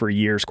sound work for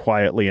years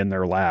quietly in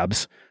their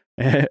labs.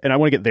 And I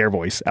want to get their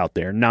voice out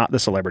there, not the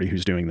celebrity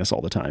who's doing this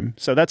all the time.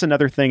 So that's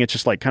another thing. It's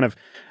just like kind of,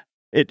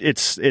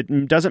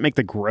 it doesn't make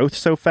the growth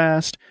so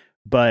fast,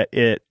 but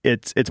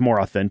it's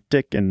more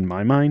authentic in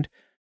my mind.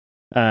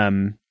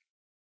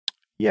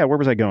 Yeah, where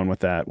was I going with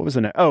that? What was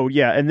the oh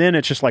yeah, and then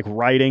it's just like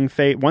writing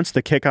once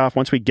the kickoff,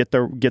 once we get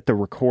the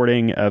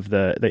recording of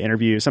the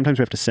interview. Sometimes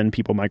we have to send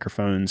people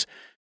microphones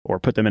or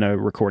put them in a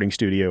recording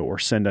studio or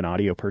send an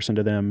audio person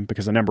to them,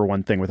 because the number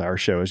one thing with our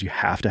show is you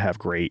have to have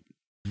great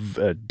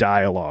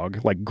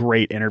dialogue, like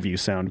great interview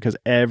sound, because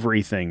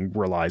everything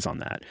relies on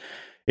that.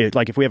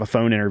 Like if we have a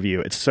phone interview,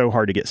 it's so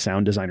hard to get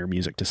sound designer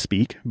music to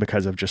speak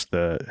because of just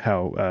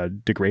how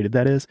degraded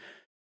that is.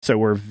 So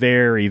we're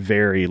very,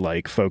 very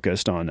like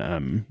focused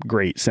on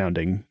great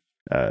sounding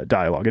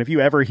dialogue. And if you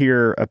ever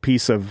hear a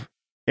piece of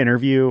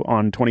interview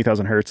on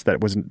 20,000 Hertz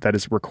that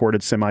is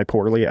recorded semi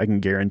poorly, I can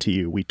guarantee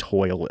you we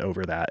toil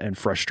over that and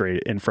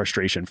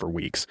frustration for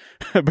weeks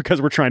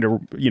because we're trying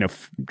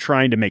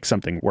to make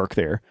something work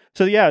there.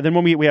 So yeah, then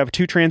when we have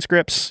 2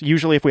 transcripts,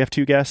 usually if we have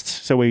 2 guests,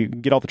 so we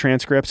get all the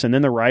transcripts, and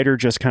then the writer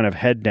just kind of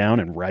head down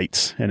and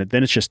writes, and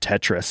then it's just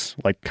Tetris,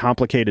 like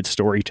complicated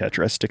story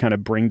Tetris, to kind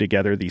of bring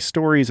together these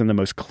stories in the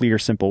most clear,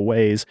 simple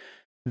ways.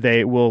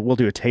 We'll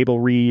do a table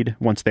read.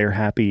 Once they're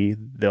happy,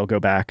 they'll go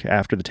back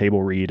after the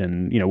table read,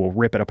 and we'll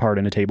rip it apart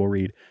in a table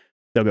read.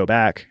 They'll go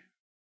back,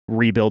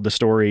 rebuild the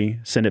story,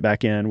 send it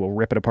back in. We'll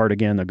rip it apart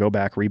again. They'll go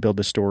back, rebuild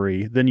the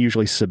story, then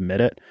usually submit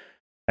it.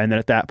 And then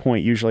at that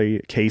point, usually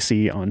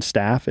Casey on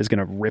staff is going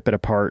to rip it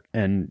apart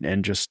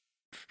and just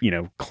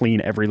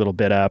clean every little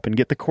bit up and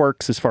get the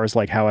quirks as far as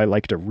like how I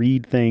like to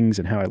read things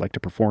and how I like to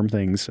perform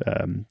things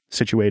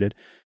situated.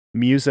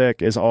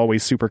 Music is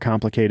always super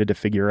complicated to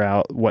figure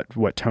out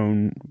what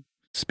tone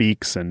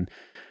speaks, and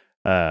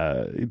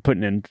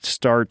putting in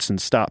starts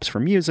and stops for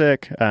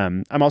music.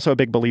 I'm also a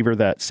big believer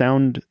that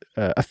sound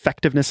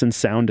effectiveness in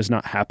sound does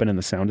not happen in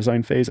the sound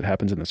design phase. It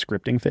happens in the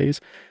scripting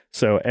phase.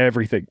 So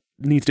everything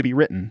needs to be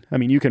written. I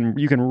mean, you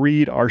can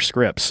read our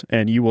scripts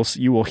and you will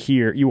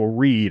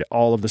read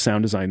all of the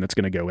sound design that's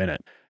going to go in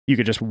it. You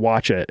could just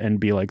watch it and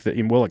be like,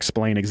 and we'll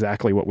explain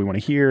exactly what we want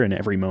to hear in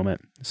every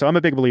moment. So I'm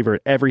a big believer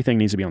everything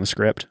needs to be on the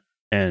script.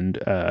 And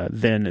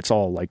then it's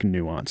all like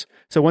nuance.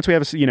 So once we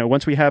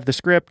have the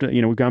script,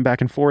 we've gone back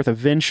and forth.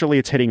 Eventually,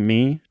 it's hitting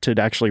me to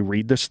actually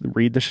read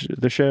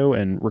the show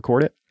and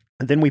record it.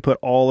 And then we put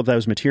all of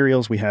those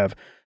materials. We have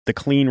the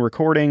clean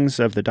recordings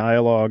of the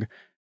dialogue.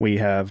 We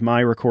have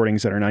my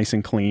recordings that are nice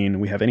and clean.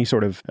 We have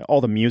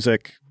all the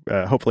music.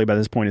 Hopefully, by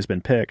this point, has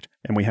been picked,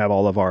 and we have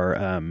all of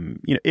our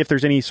if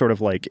there's any sort of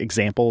like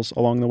examples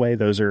along the way,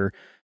 those are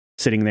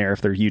sitting there.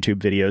 If there are YouTube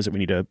videos that we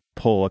need to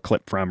pull a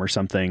clip from or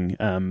something,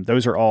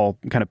 those are all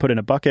kind of put in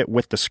a bucket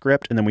with the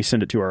script, and then we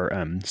send it to our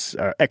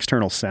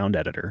external sound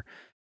editor.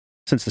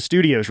 Since the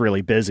studio is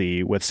really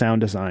busy with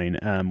sound design,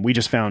 we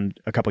just found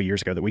a couple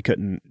years ago that we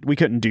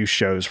couldn't do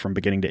shows from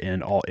beginning to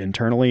end all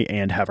internally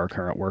and have our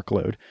current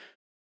workload.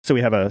 So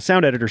we have a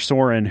sound editor,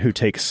 Soren, who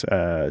takes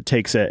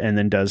it and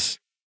then does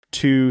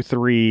 2,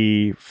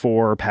 3,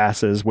 4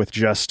 passes with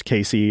just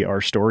Casey, our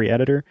story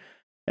editor.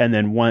 And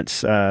then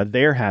once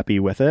they're happy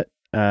with it,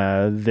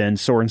 then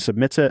Soren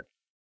submits it,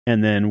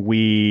 and then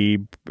we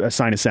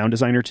assign a sound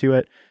designer to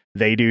it.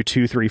 They do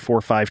 2, 3,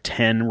 4, 5,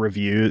 10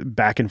 review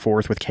back and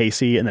forth with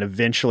Casey, and then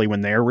eventually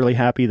when they're really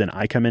happy, then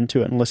I come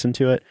into it and listen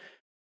to it.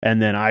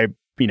 And then I,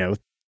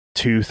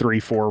 2, 3,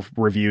 4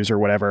 reviews or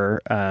whatever,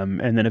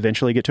 and then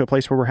eventually get to a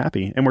place where we're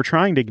happy. And we're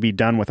trying to be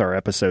done with our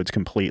episodes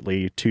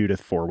completely 2 to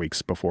 4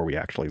 weeks before we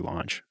actually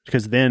launch,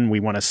 because then we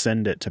want to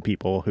send it to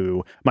people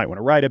who might want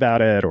to write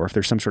about it, or if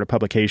there's some sort of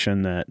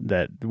publication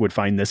that would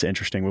find this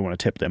interesting, we want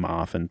to tip them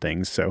off and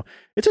things. So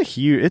it's a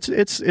huge,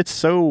 it's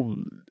so,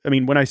 I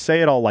mean, when I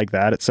say it all like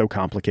that, it's so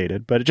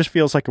complicated, but it just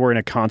feels like we're in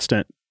a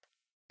constant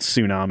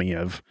tsunami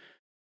of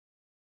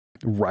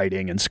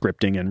writing and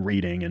scripting and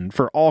reading, and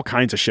for all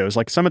kinds of shows.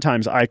 Like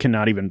sometimes I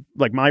cannot even,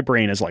 like, my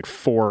brain is like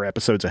 4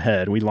 episodes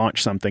ahead. We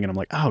launch something and I'm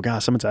like, oh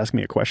gosh, someone's asking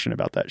me a question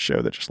about that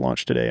show that just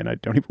launched today and I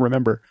don't even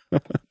remember.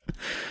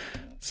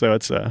 So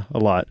it's a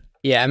lot.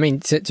 Yeah, I mean,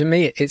 to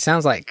me, it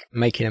sounds like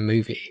making a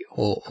movie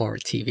or a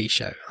TV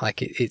show.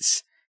 Like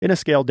it's in a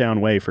scaled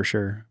down way, for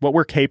sure. What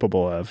we're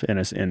capable of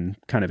in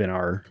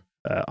our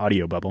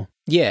audio bubble.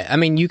 Yeah, I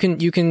mean, you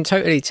can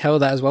totally tell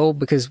that as well,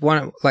 because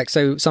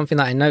something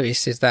that I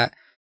noticed is that,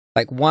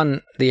 like,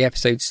 one, the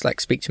episodes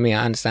like speak to me,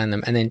 I understand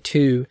them, and then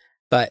 2,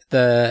 like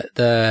the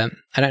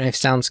I don't know if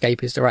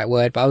soundscape is the right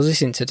word, but I was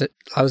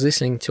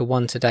listening to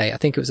one today. I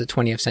think it was a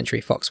 20th Century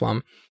Fox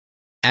one,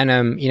 and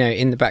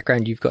in the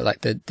background you've got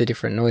like the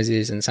different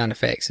noises and sound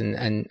effects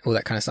and all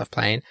that kind of stuff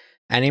playing.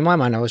 And in my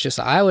mind, I was just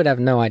like, I would have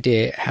no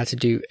idea how to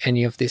do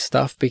any of this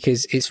stuff,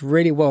 because it's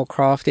really well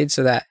crafted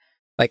so that,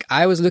 like,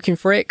 I was looking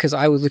for it because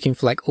I was looking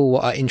for like,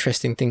 what are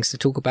interesting things to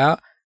talk about.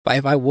 But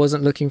if I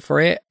wasn't looking for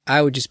it,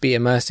 I would just be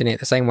immersed in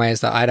it, the same way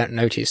as that I don't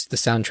notice the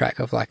soundtrack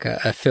of like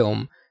a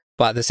film,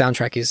 but the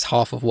soundtrack is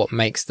half of what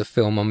makes the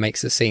film or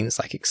makes the scenes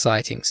like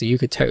exciting. So you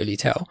could totally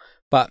tell.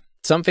 But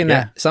something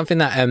that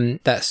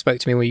spoke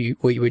to me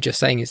what you were just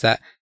saying is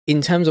that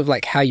in terms of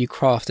like how you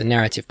craft a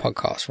narrative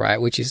podcast, right?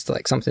 Which is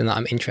like something that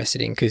I'm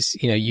interested in, because,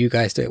 you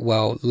guys do it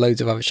well. Loads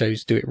of other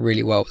shows do it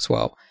really well as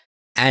well.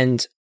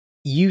 And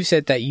you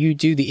said that you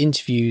do the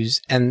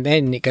interviews and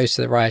then it goes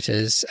to the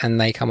writers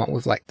and they come up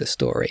with like the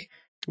story.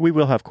 We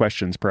will have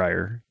questions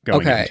prior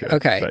going into it.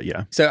 Okay. But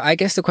yeah. So I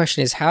guess the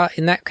question is, how,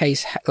 in that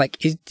case,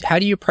 how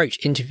do you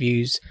approach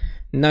interviews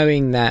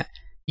knowing that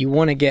you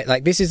want to get,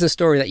 like, this is the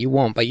story that you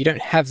want, but you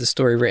don't have the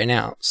story written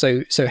out.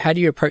 So how do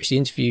you approach the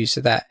interview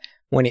so that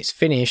when it's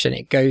finished and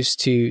it goes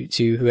to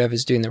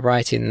whoever's doing the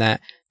writing,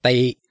 that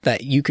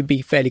you could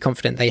be fairly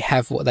confident they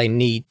have what they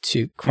need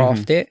to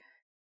craft it?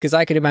 Because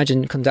I could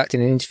imagine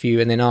conducting an interview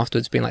and then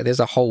afterwards being like,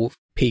 there's a whole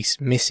piece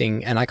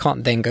missing, and I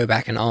can't then go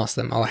back and ask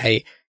them, oh,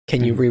 hey,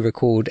 can you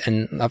re-record?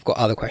 And I've got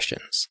other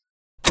questions.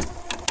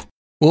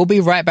 We'll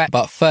be right back.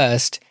 But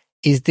first,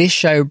 is this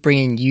show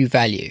bringing you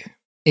value?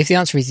 If the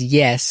answer is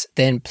yes,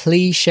 then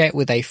please share it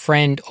with a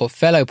friend or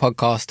fellow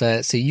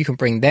podcaster so you can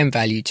bring them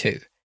value too.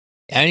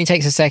 It only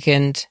takes a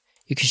second.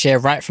 You can share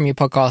right from your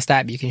podcast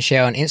app. You can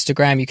share on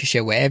Instagram. You can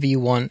share wherever you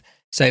want.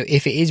 So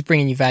if it is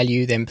bringing you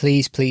value, then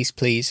please, please,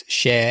 please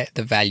share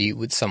the value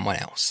with someone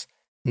else.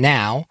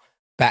 Now,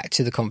 back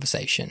to the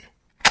conversation.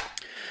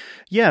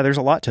 Yeah, there's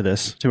a lot to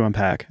this to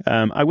unpack.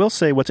 I will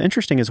say what's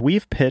interesting is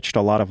we've pitched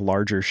a lot of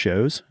larger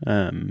shows,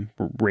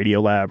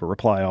 Radiolab or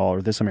Reply All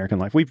or This American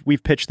Life.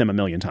 We've pitched them a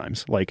million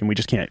times, and we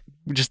just can't,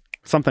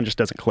 something just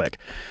doesn't click.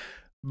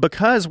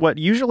 Because what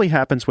usually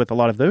happens with a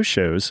lot of those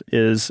shows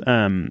is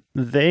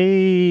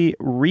they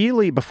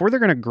really, before they're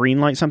going to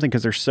greenlight something,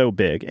 because they're so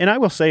big, and I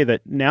will say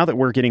that now that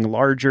we're getting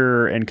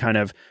larger and kind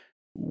of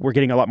we're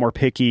getting a lot more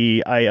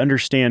picky, I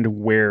understand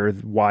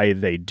why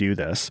they do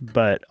this.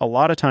 But a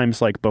lot of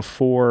times, like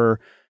before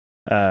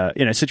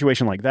in a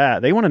situation like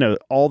that, they want to know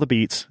all the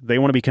beats. They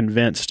want to be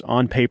convinced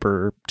on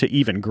paper to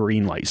even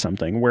greenlight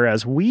something.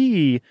 Whereas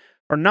we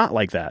are not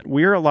like that.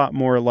 We're a lot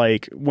more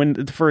like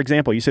when, for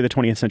example, you say the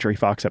 20th Century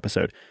Fox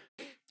episode,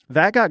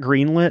 that got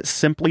greenlit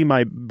simply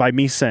by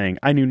me saying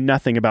I knew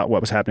nothing about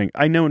what was happening.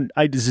 At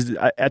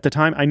the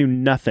time, I knew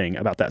nothing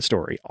about that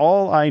story.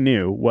 All I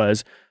knew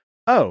was,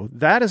 oh,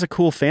 that is a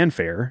cool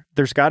fanfare.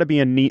 There's got to be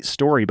a neat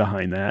story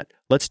behind that.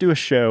 Let's do a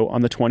show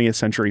on the 20th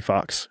Century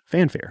Fox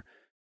fanfare.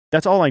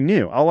 That's all I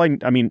knew.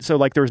 So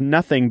like there was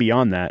nothing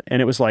beyond that.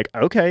 And it was like,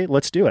 okay,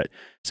 let's do it.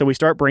 So we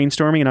start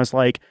brainstorming and I was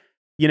like,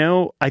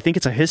 I think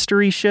it's a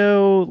history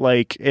show.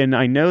 Like, and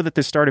I know that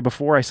this started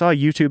before. I saw a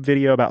YouTube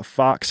video about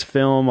Fox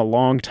film a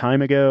long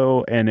time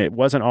ago and it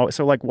wasn't all.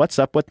 So like, what's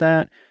up with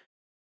that?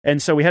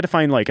 And so we had to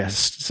find like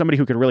somebody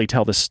who could really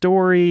tell the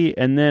story.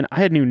 And then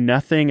I knew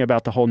nothing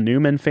about the whole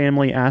Newman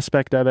family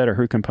aspect of it or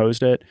who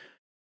composed it.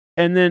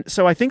 And then,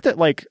 so I think that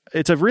like,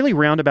 it's a really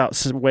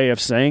roundabout way of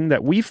saying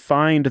that we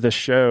find the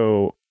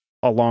show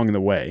along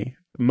the way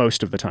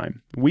most of the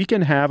time. We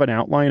can have an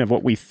outline of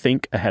what we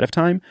think ahead of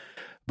time,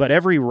 but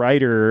every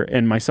writer,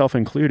 and myself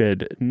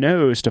included,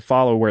 knows to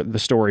follow where the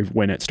story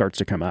when it starts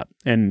to come up.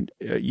 And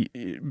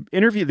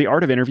the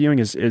art of interviewing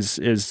is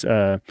it's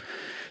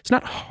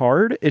not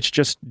hard. It's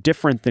just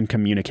different than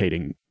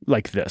communicating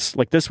like this.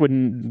 Like this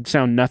would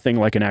sound nothing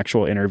like an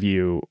actual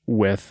interview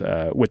with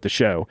the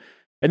show.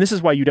 And this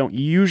is why you don't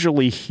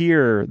usually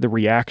hear the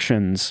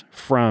reactions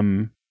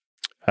from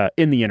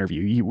in the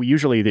interview. We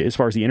usually, as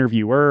far as the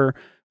interviewer,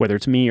 whether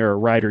it's me or a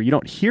writer, you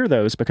don't hear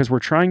those because we're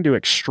trying to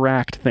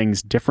extract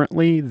things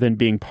differently than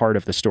being part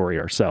of the story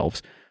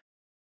ourselves.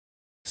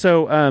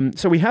 So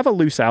we have a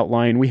loose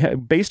outline.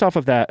 Based off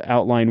of that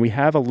outline, we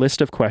have a list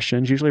of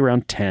questions, usually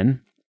around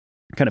 10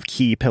 kind of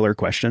key pillar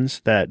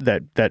questions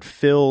that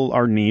fill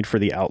our need for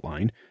the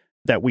outline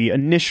that we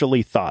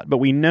initially thought, but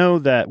we know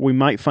that we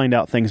might find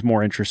out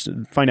more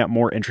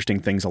interesting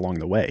things along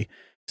the way.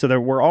 So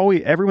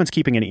that everyone's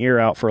keeping an ear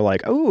out for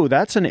like, oh,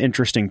 that's an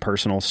interesting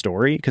personal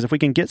story. Because if we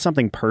can get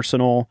something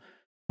personal,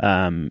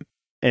 I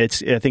think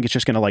it's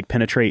just going to like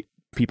penetrate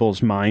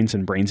people's minds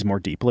and brains more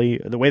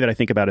deeply. The way that I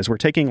think about it is we're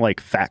taking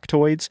like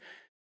factoids.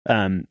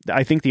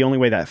 I think the only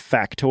way that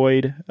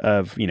factoid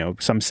of,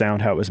 some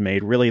sound, how it was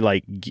made really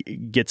like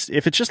gets,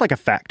 if it's just like a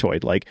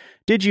factoid, like,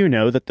 did you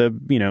know that the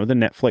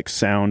Netflix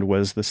sound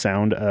was the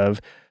sound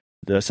of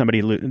the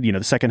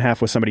second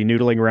half was somebody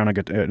noodling around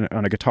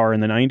on a guitar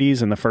in the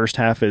 90s. And the first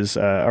half is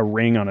a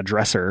ring on a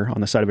dresser on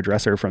the side of a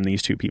dresser from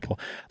these two people.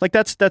 Like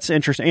that's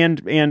interesting.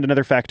 And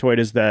another factoid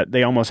is that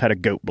they almost had a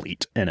goat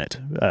bleat in it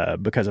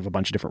because of a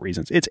bunch of different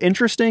reasons. It's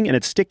interesting and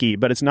it's sticky,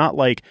 but it's not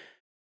like,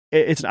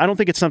 I don't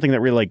think it's something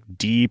that really like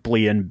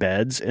deeply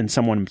embeds in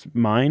someone's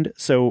mind.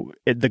 So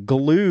the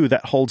glue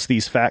that holds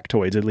these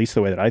factoids, at least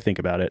the way that I think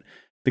about it,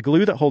 the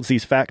glue that holds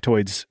these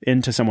factoids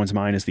into someone's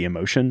mind is the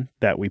emotion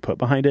that we put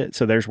behind it.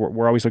 So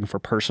we're always looking for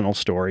personal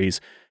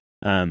stories,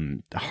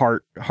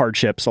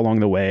 hardships along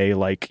the way,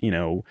 like,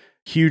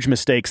 huge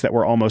mistakes that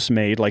were almost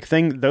made, like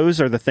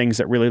those are the things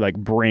that really like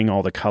bring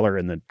all the color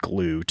and the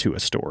glue to a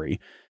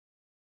story.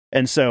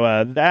 And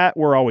so that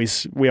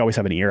we always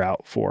have an ear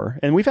out for.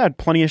 And we've had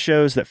plenty of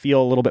shows that feel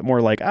a little bit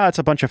more like, it's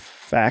a bunch of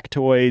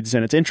factoids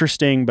and it's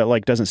interesting, but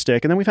like doesn't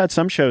stick. And then we've had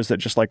some shows that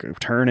just like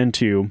turn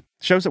into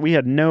shows that we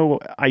had no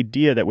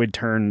idea that would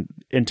turn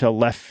into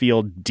left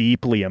field,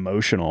 deeply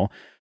emotional.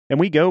 And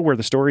we go where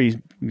the stories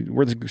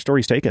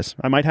take us.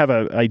 I might have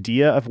an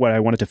idea of what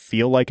I want it to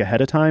feel like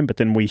ahead of time, but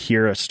then we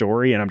hear a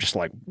story and I'm just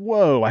like,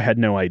 whoa, I had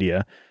no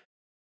idea.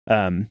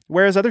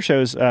 Whereas other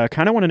shows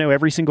kind of want to know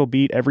every single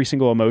beat, every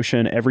single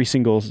emotion, every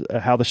single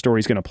how the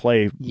story's going to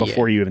play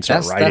before you even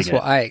start writing it. That's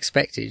what I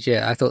expected.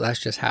 Yeah, I thought that's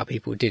just how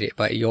people did it,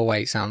 but your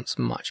way sounds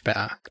much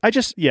better.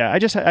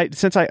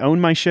 Since I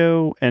own my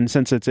show and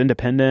since it's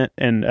independent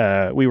and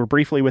we were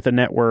briefly with a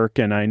network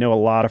and I know a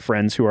lot of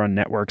friends who are on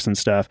networks and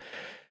stuff,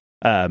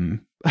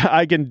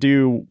 I can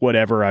do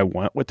whatever I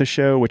want with the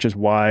show, which is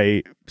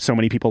why so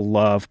many people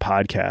love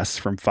podcasts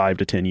from 5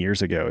 to 10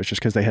 years ago. It's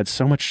just because they had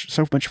so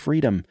much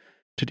freedom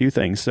to do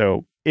things.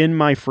 So in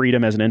my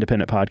freedom as an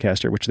independent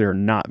podcaster, which there are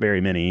not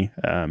very many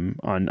on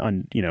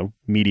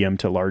medium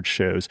to large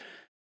shows,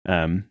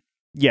 I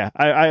just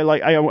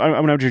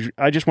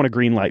want to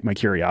green light my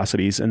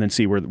curiosities and then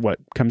see what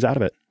comes out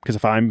of it. Because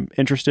if I'm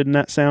interested in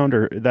that sound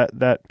or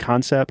that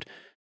concept,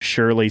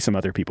 surely some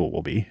other people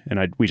will be,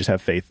 and we just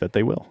have faith that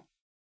they will.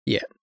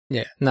 Yeah.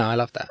 No, I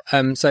love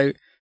that. So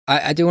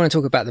I do want to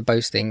talk about the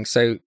boasting.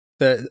 So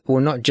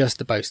not just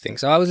the boasting.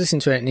 So I was listening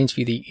to an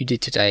interview that you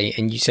did today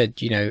and you said,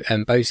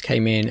 Bose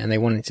came in and they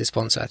wanted to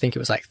sponsor, I think it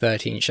was like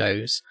 13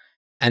 shows.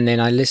 And then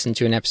I listened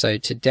to an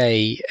episode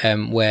today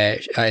where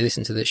I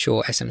listened to the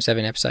Shure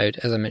SM7 episode,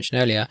 as I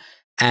mentioned earlier,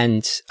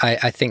 and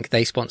I think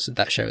they sponsored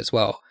that show as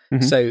well.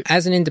 Mm-hmm. So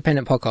as an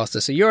independent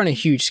podcaster, so you're on a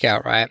huge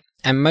scale, right?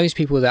 And most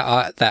people that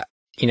I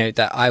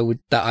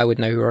would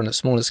know who are on a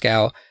smaller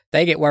scale,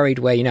 they get worried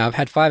where, I've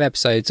had 5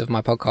 episodes of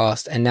my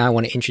podcast and now I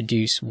want to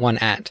introduce one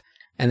ad.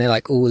 And they're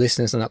like,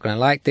 listeners are not going to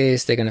like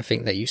this. They're going to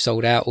think that you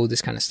sold out, all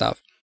this kind of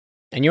stuff.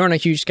 and you're on a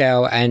huge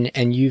scale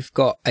and you've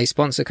got a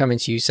sponsor coming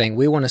to you saying,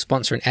 we want to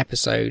sponsor an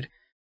episode,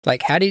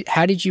 like how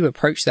did you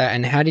approach that,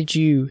 and how did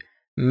you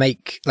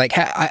make, like,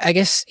 I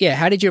guess, yeah,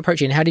 how did you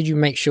approach it, and how did you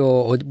make sure,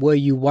 or were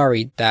you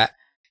worried that,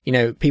 you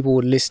know, people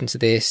would listen to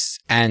this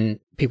and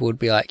people would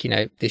be like, you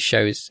know, this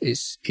show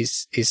is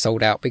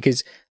sold out?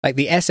 Because like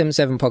the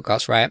SM7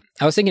 podcast, right?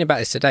 I was thinking about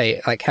this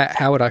today, like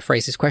how would I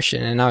phrase this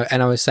question? And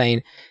I was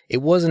saying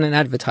it wasn't an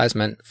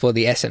advertisement for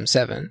the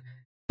SM7,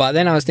 but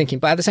then I was thinking,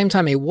 but at the same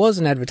time, it was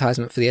an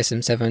advertisement for the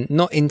SM7,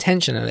 not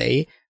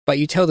intentionally, but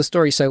you tell the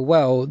story so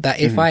well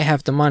that if I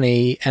have the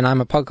money and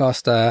I'm a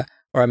podcaster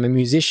or I'm a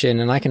musician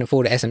and I can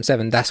afford an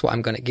SM7, that's what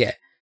I'm going to get.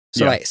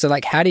 So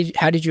how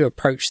did you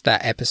approach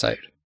that episode?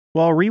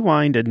 Well, I'll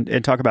rewind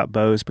and talk about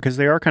Bose, because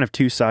they are kind of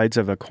two sides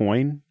of a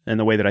coin in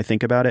the way that I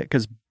think about it,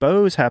 because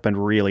Bose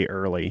happened really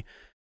early.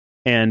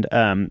 And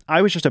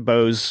I was just a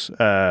Bose.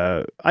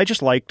 I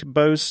just liked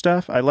Bose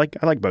stuff. I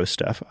like Bose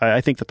stuff.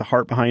 I think that the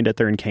heart behind it,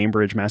 they're in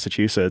Cambridge,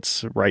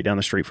 Massachusetts, right down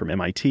the street from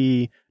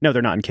MIT. No,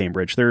 they're not in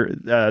Cambridge. They're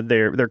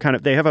kind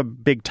of, they have a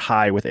big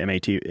tie with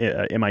MIT,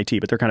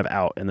 but they're kind of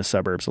out in the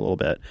suburbs a little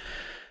bit.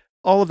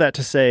 All of that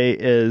to say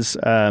is,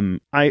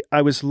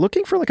 I was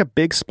looking for like a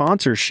big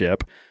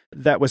sponsorship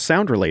that was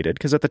sound related,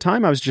 because at the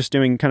time I was just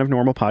doing kind of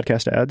normal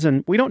podcast ads,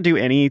 and we don't do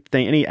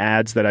any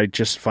ads that I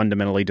just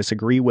fundamentally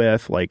disagree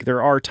with. Like,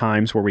 there are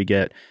times where we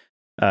get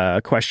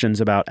questions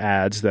about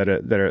ads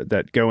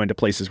that go into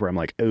places where I'm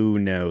like, oh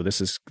no,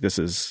 this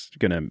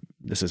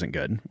isn't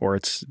good, or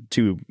it's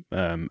too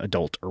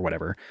adult or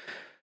whatever,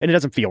 and it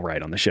doesn't feel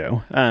right on the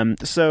show.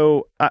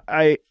 So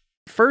I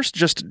first,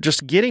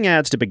 just getting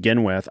ads to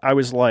begin with, I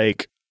was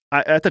like,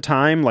 at the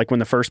time, like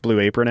when the first Blue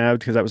Apron ad,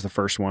 because that was the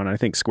first one, I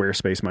think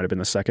Squarespace might have been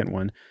the second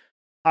one,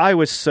 I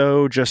was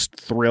so just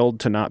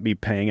thrilled to not be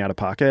paying out of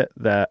pocket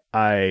that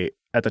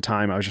at the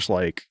time, I was just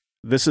like,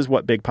 this is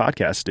what big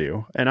podcasts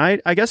do. And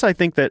I guess I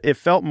think that it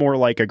felt more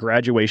like a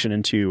graduation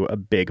into a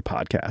big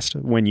podcast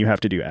when you have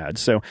to do ads.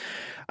 So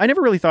I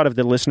never really thought of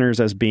the listeners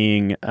as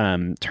being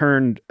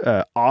turned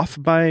off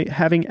by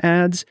having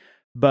ads,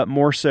 but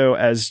more so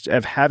as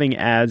of having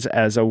ads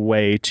as a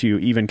way to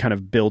even kind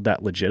of build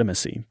that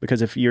legitimacy.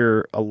 Because if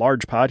you're a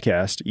large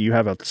podcast, you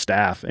have a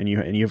staff, and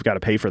you've got to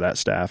pay for that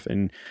staff,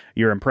 and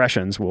your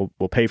impressions will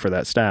pay for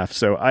that staff.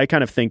 So I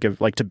kind of think of,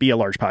 like, to be a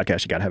large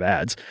podcast, you got to have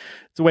ads.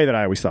 It's the way that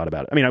I always thought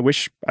about it. I mean, I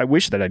wish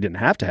that I didn't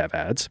have to have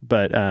ads,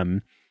 but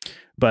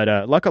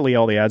luckily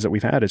all the ads that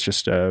we've had, it's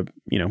just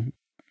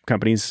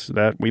companies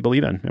that we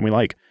believe in and we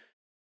like.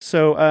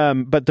 So,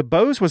 but the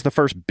Bose was the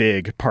first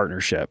big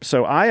partnership.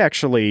 So I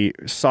actually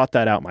sought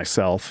that out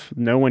myself.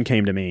 No one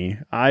came to me.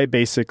 I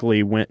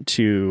basically went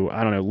to,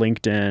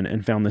 LinkedIn,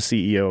 and found the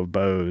CEO of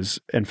Bose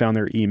and found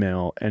their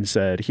email and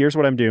said, here's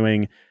what I'm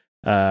doing.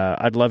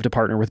 I'd love to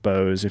partner with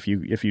Bose if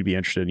you'd be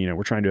interested.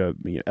 We're trying to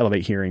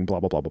elevate hearing,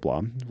 blah, blah, blah, blah,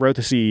 blah. Wrote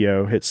the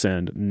CEO, hit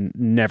send,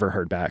 never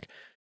heard back.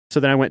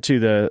 So then I went to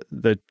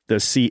the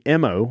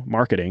CMO,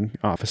 marketing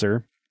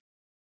officer,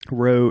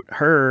 wrote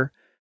her,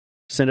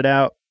 sent it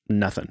out.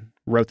 Nothing.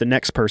 Wrote the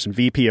next person,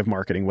 VP of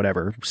marketing,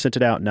 whatever, sent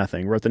it out,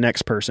 nothing. Wrote the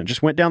next person,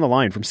 just went down the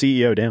line from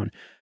CEO down.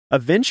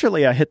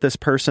 Eventually I hit this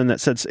person that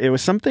said, it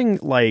was something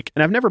like,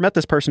 and I've never met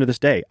this person to this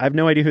day. I have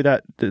no idea who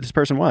this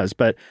person was,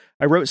 but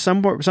I wrote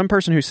some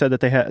person who said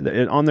that they had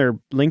on their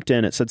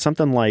LinkedIn, it said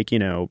something like,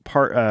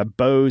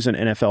 Bose and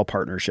NFL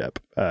partnership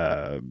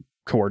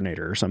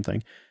coordinator or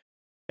something.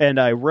 And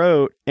I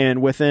wrote,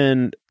 and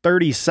within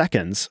 30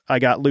 seconds, I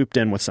got looped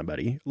in with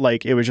somebody.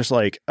 Like, it was just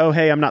like, oh,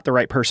 hey, I'm not the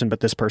right person,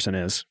 but this person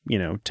is,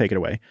 take it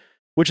away,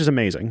 which is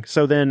amazing.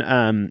 So then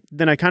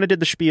I kind of did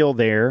the spiel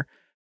there.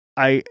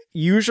 I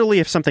usually,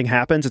 if something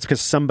happens, it's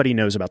because somebody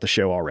knows about the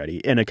show already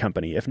in a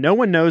company. If no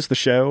one knows the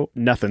show,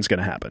 nothing's going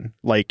to happen.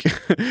 Like,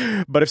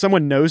 but if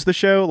someone knows the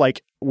show,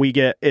 like,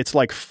 it's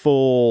like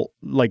full,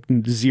 like,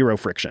 zero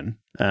friction.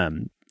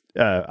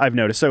 I've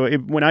noticed. So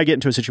when I get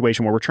into a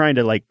situation where we're trying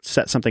to like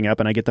set something up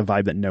and I get the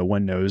vibe that no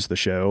one knows the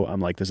show, I'm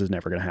like, this is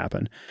never going to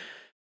happen.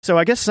 So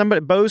I guess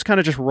Bose kind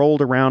of just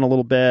rolled around a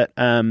little bit.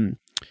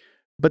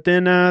 But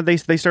then they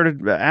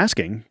started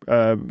asking,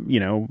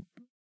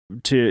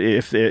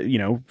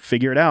 to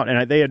figure it out.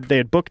 And they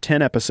had booked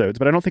 10 episodes,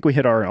 but I don't think we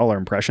hit all our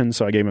impressions.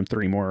 So I gave them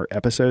 3 more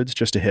episodes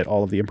just to hit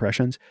all of the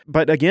impressions.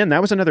 But again,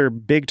 that was another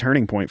big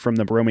turning point from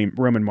the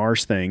Roman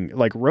Mars thing.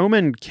 Like,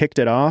 Roman kicked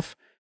it off.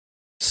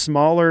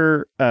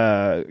 Smaller,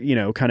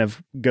 kind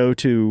of go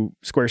to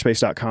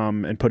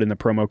squarespace.com and put in the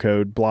promo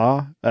code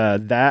blah.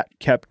 That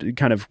kept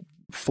kind of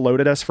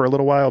floated us for a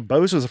little while.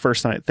 Bose was the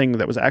first thing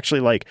that was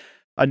actually like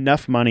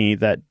enough money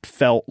that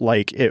felt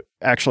like it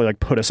actually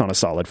like put us on a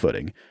solid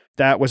footing.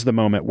 That was the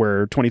moment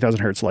where 20,000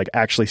 Hertz like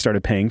actually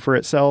started paying for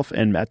itself.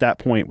 And at that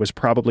point was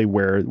probably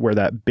where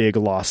that big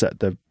loss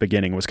at the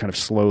beginning was kind of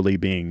slowly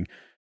being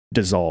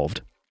dissolved.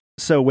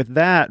 So with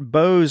that,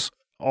 Bose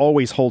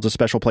always holds a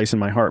special place in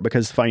my heart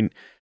because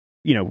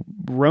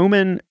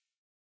Roman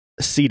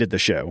seeded the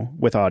show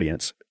with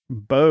audience.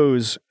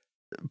 Bose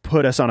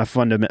put us on a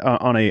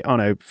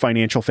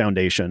financial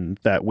foundation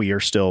that we are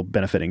still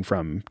benefiting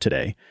from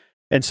today.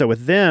 And so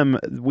with them,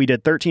 we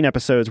did 13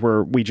 episodes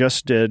where we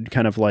just did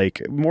kind of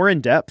like more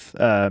in-depth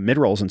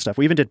mid-rolls and stuff.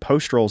 We even did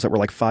post-rolls that were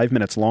like 5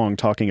 minutes long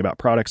talking about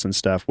products and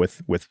stuff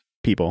with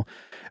people.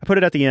 I put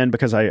it at the end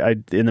because I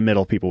in the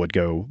middle, people would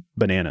go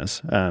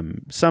bananas.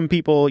 Some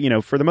people,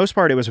 for the most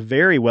part, it was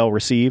very well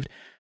received.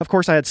 Of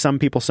course, I had some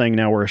people saying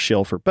now we're a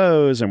shill for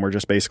Bose and we're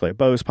just basically a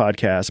Bose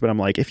podcast. But I'm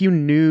like, if you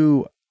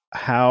knew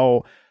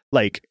how,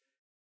 like,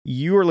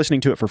 you are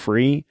listening to it for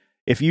free,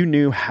 if you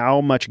knew how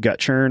much gut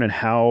churn and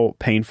how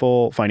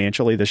painful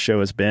financially this show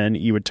has been,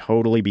 you would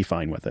totally be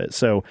fine with it.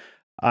 So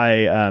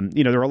there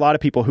are a lot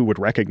of people who would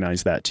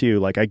recognize that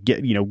too. Like I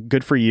get,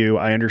 good for you.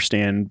 I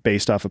understand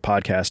based off of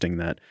podcasting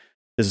that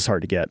this is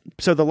hard to get.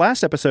 So the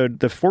last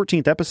episode, the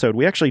 14th episode,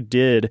 we actually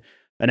did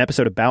an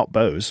episode about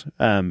Bose.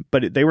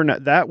 But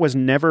that was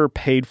never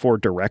paid for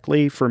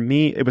directly. For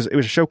me, it was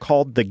a show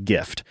called The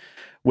Gift,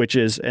 which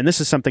is, and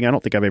this is something I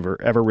don't think I've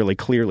ever really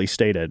clearly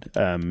stated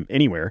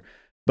anywhere.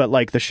 But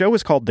like the show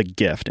was called The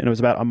Gift, and it was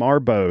about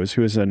Amar Bose,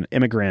 who is an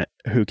immigrant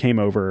who came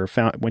over,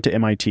 went to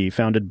MIT,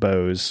 founded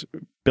Bose,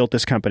 built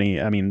this company.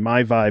 I mean,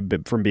 my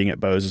vibe from being at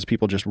Bose is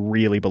people just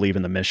really believe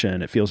in the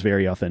mission. It feels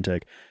very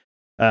authentic.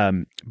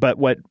 But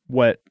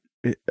what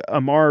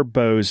Amar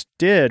Bose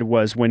did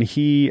was when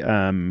he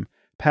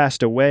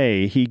passed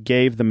away, he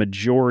gave the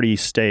majority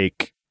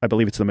stake, I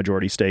believe it's the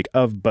majority stake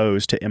of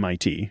Bose to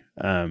MIT.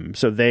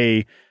 So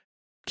they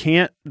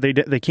can't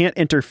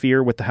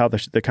interfere with how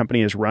the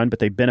company is run, but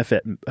they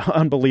benefit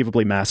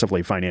unbelievably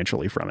massively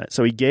financially from it.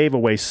 So he gave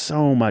away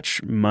so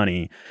much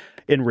money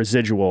in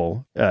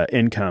residual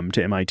income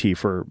to MIT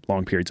for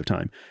long periods of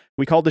time.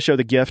 We called the show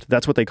The Gift.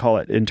 That's what they call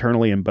it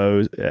internally at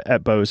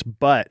Bose.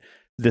 But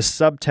this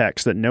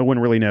subtext that no one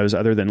really knows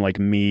other than like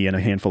me and a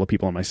handful of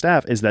people on my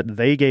staff is that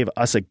they gave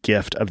us a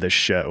gift of this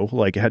show.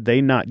 Like had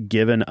they not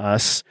given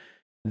us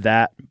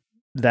that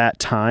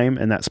time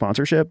and that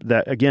sponsorship,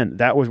 that again,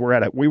 that was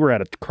we were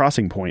at a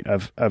crossing point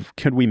of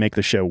could we make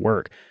the show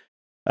work?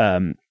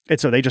 And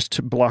so they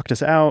just blocked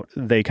us out.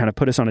 They kind of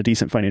put us on a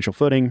decent financial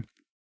footing.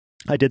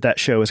 I did that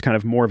show as kind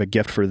of more of a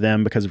gift for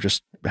them because of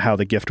just how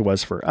the gift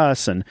was for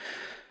us and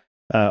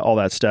all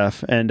that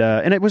stuff. And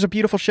it was a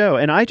beautiful show.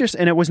 And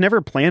it was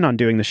never planned on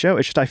doing the show.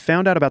 It's just, I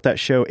found out about that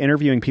show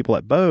interviewing people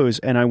at Bose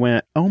and I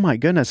went, oh my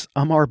goodness,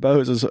 Amar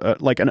Bose is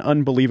like an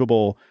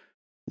unbelievable,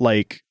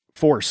 like,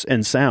 force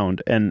and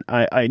sound. And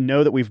I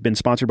know that we've been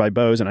sponsored by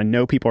Bose and I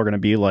know people are going to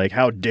be like,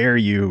 how dare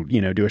you,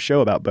 do a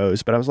show about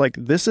Bose. But I was like,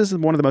 this is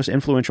one of the most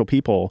influential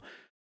people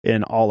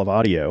in all of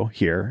audio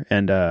here.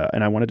 And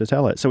I wanted to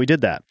tell it. So we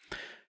did that.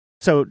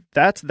 So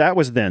that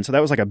was then. So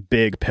that was like a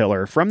big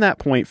pillar. From that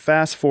point,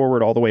 fast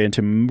forward all the way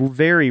into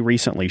very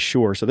recently,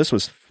 Shure. So this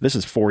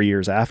is 4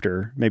 years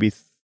after,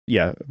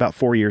 about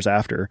 4 years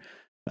after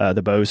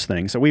the Bose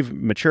thing. So we've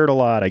matured a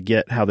lot. I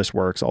get how this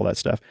works, all that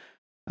stuff.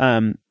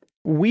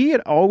 We had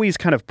always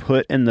kind of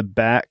put in the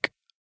back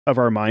of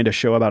our mind a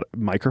show about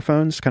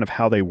microphones, kind of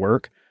how they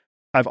work.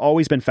 I've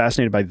always been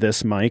fascinated by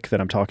this mic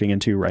that I'm talking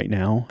into right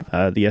now,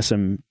 the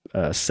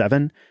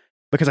SM7,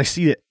 because I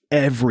see it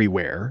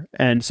everywhere.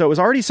 And so it was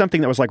already something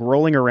that was like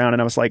rolling around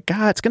and I was like,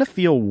 God, it's going to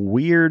feel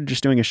weird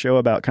just doing a show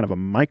about kind of a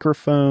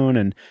microphone.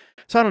 And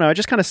so I don't know, I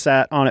just kind of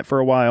sat on it for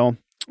a while.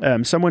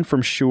 Someone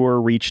from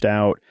Shure reached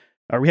out.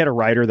 We had a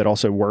writer that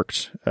also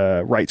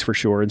writes for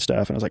Shure and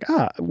stuff. And I was like,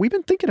 we've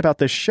been thinking about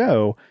this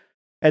show.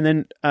 And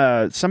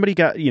then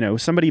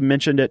somebody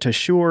mentioned it to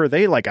Shure.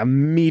 They like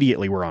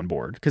immediately were on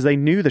board because they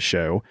knew the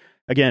show.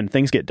 Again,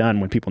 things get done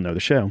when people know the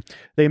show.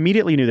 They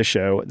immediately knew the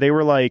show. They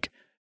were like,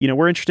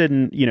 we're interested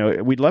in,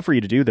 we'd love for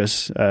you to do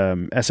this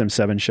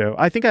SM7 show.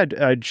 I think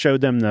I'd showed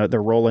them the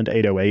Roland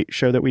 808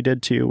 show that we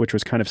did too, which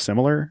was kind of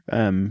similar,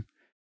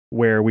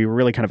 where we were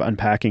really kind of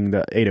unpacking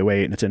the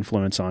 808 and its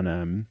influence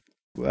on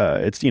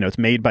it's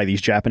made by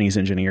these Japanese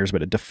engineers,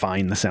 but it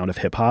defined the sound of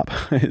hip hop,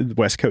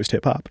 West Coast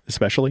hip hop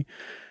especially.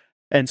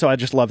 And so I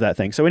just love that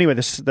thing. So anyway,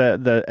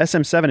 the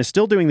SM7 is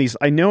still doing these.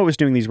 I know it was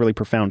doing these really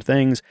profound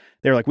things.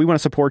 They're like, we want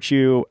to support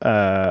you.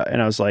 And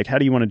I was like, how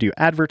do you want to do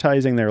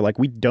advertising? They're like,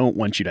 we don't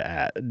want you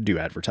to do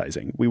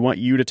advertising. We want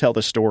you to tell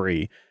the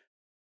story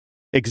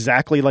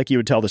exactly like you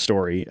would tell the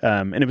story.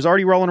 And it was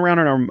already rolling around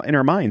in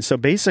our minds. So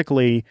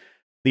basically,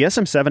 the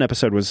SM7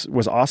 episode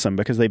was awesome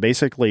because they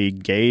basically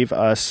gave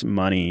us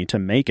money to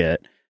make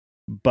it,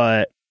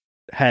 but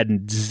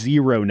had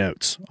zero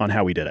notes on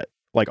how we did it.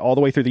 Like all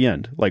the way through the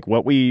end, like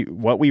what we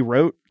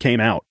wrote came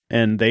out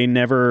and they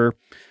never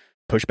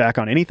pushed back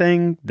on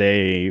anything.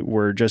 They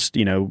were just,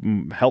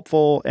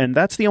 helpful. And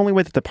that's the only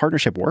way that the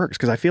partnership works.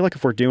 Cause I feel like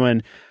if we're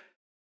doing,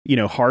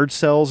 hard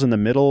sells in the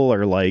middle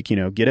or like,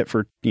 get it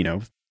for,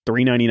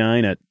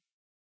 $3.99 at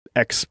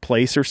X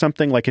place or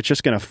something, like it's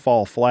just going to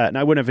fall flat. And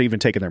I wouldn't have even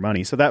taken their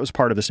money. So that was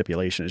part of the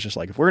stipulation. It's just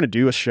like, if we're going to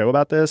do a show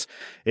about this,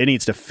 it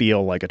needs to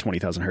feel like a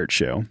 20,000 Hertz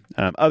show.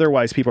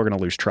 Otherwise people are going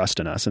to lose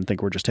trust in us and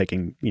think we're just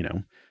taking,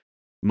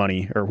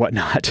 money or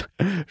whatnot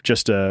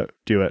just to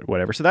do it,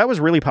 whatever. So that was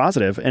really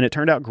positive and it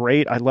turned out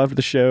great. I loved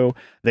the show.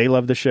 They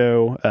loved the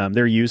show.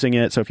 They're using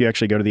it. So if you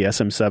actually go to the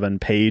SM7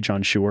 page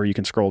on Shure, you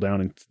can scroll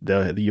down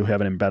and you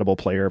have an embeddable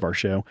player of our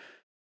show.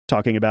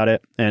 talking about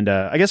it. And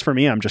I guess for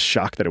me, I'm just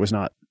shocked that it was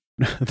not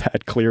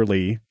that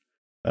clearly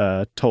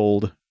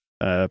told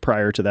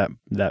prior to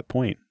that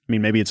point. I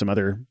mean, maybe it's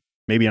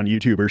maybe on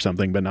YouTube or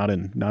something, but not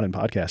in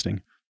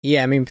podcasting.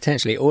 Yeah, I mean,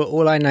 potentially.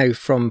 All I know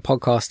from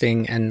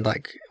podcasting and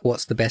like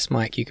what's the best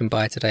mic you can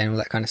buy today and all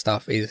that kind of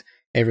stuff is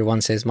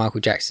everyone says Michael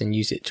Jackson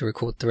used it to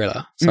record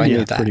Thriller. So I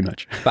knew that. Pretty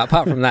much. But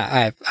apart from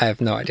that, I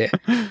have no idea.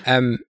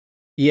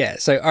 Yeah.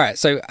 So, all right.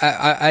 So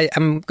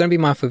I'm going to be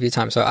mindful of your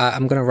time. So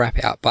I'm going to wrap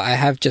it up, but I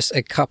have just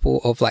a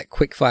couple of like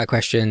quick fire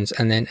questions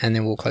and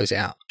then we'll close it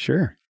out.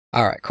 Sure.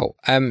 All right, cool.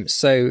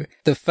 So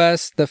the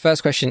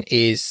first question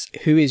is,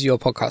 who is your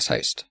podcast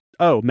host?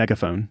 Oh,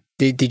 Megaphone.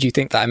 Did you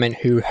think that I meant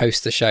who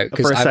hosts the show?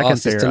 For a second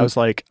there, I was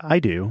like, I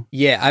do.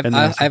 Yeah, I've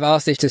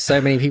asked this to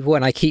so many people,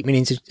 and I keep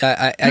meaning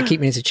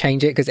to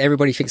change it because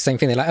everybody thinks the same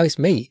thing. They're like, oh, it's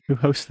me. Who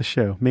hosts the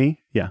show?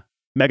 Me? Yeah.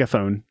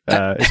 Megaphone,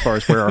 as far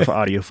as where our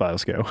audio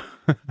files go.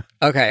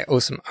 Okay,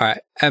 awesome. All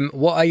right.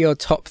 What are your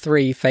top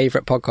 3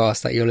 favorite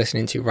podcasts that you're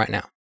listening to right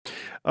now?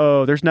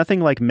 Oh, there's nothing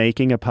like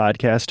making a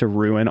podcast to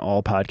ruin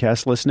all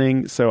podcast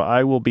listening. So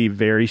I will be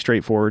very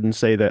straightforward and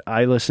say that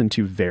I listen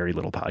to very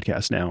little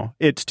podcasts now.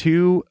 It's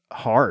too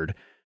hard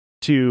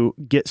to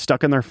get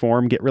stuck in their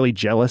form, get really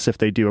jealous if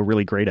they do a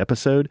really great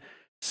episode.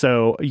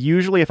 So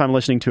usually if I'm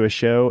listening to a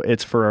show,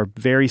 it's for a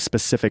very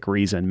specific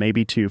reason,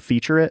 maybe to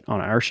feature it on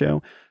our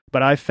show.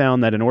 But I've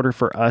found that in order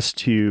for us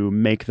to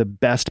make the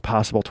best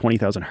possible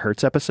 20,000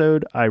 Hertz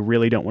episode, I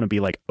really don't want to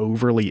be like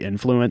overly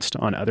influenced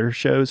on other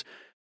shows.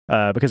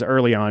 Because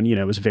early on,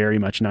 it was very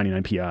much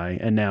 99PI,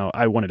 and now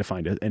I wanted to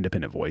find an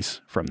independent voice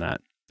from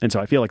that. And so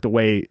I feel like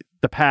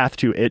the path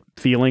to it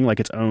feeling like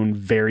its own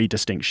very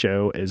distinct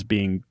show is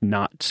being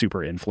not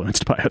super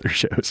influenced by other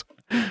shows.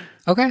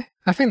 Okay,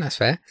 I think that's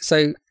fair.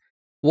 So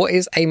what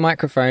is a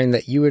microphone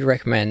that you would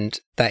recommend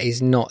that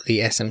is not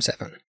the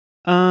SM7?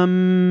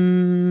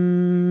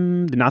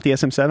 Not the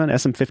SM7,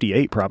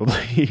 SM58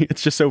 probably.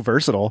 It's just so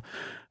versatile.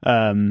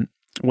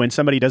 When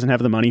somebody doesn't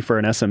have the money for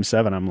an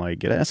SM7, I'm like,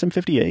 get an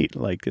SM58.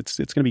 Like it's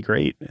going to be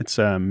great. It's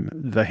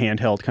the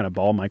handheld kind of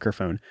ball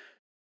microphone.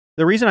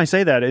 The reason I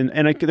say that,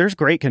 and there's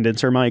great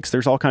condenser mics.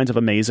 There's all kinds of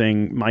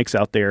amazing mics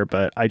out there,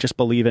 but I just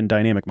believe in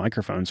dynamic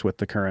microphones with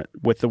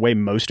the way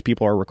most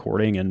people are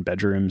recording in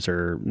bedrooms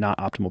or not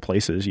optimal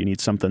places. You need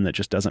something that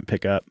just doesn't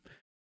pick up.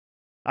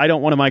 I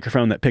don't want a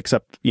microphone that picks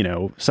up,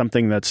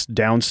 something that's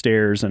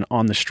downstairs and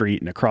on the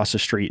street and across the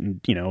street and,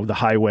 the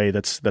highway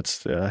that's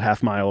a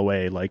half mile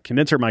away. Like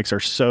condenser mics are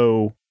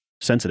so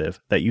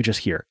sensitive that you just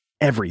hear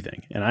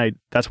everything. And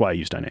that's why I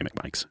use dynamic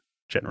mics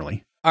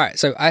generally. All right.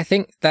 So I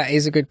think that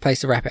is a good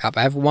place to wrap it up.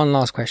 I have one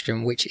last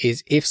question, which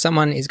is if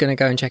someone is going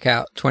to go and check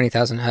out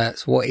 20,000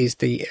 Hertz, what is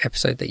the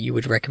episode that you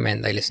would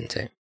recommend they listen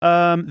to?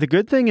 The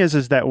good thing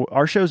is that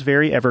our show's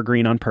very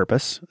evergreen on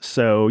purpose.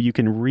 So you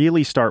can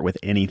really start with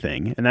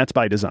anything, and that's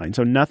by design.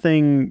 So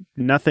nothing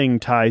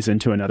ties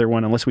into another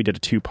one unless we did a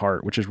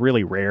 2-part, which is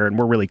really rare. And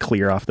we're really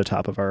clear off the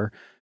top of our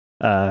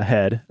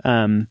head.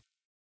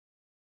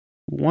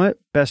 What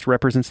best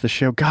represents the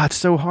show? God, it's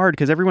so hard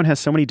because everyone has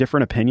so many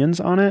different opinions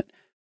on it.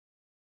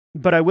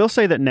 But I will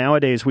say that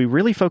nowadays we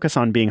really focus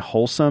on being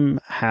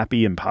wholesome,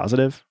 happy, and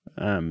positive.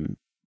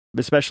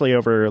 Especially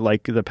over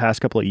like the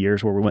past couple of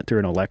years where we went through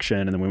an election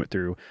and then we went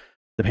through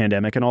the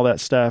pandemic and all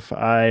that stuff.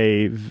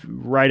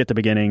 Right at the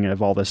beginning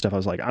of all this stuff, I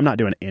was like, I'm not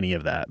doing any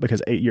of that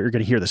because you're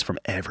going to hear this from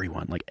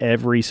everyone. Like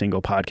every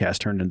single podcast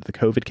turned into the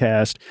COVID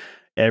cast.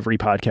 Every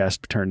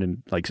podcast turned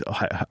in like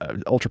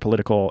ultra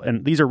political.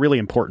 And these are really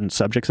important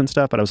subjects and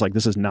stuff. But I was like,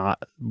 this is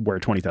not where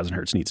 20,000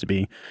 Hertz needs to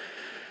be.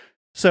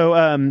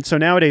 So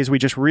nowadays we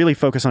just really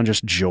focus on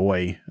just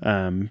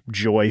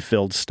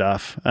joy-filled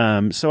stuff.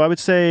 So I would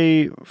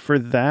say for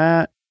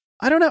that,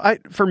 I don't know.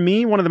 For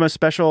me, one of the most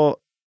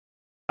special,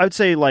 I would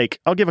say like,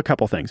 I'll give a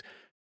couple things.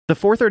 The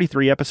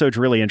 433 episode's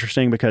really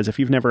interesting because if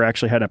you've never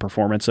actually had a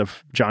performance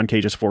of John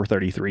Cage's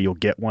 433, you'll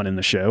get one in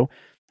the show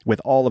with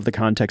all of the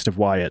context of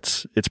why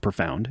it's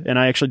profound. And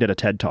I actually did a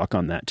TED talk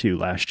on that too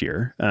last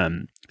year.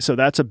 So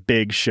that's a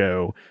big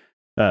show.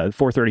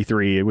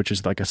 433, which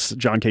is like a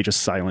John Cage's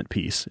silent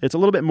piece. It's a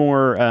little bit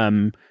more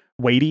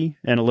weighty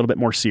and a little bit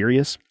more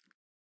serious.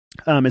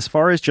 As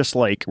far as just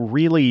like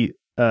really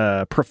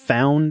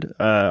profound,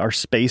 our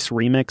space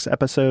remix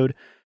episode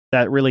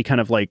that really kind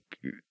of like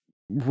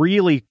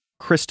really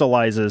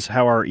crystallizes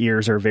how our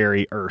ears are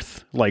very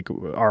Earth, like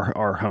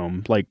our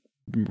home, like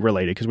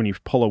related. Because when you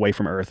pull away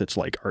from Earth, it's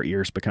like our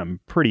ears become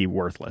pretty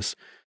worthless.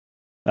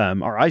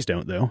 Our eyes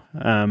don't though.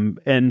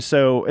 And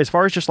so as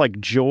far as just like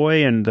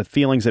joy and the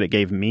feelings that it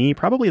gave me,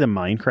 probably the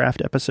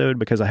Minecraft episode,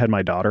 because I had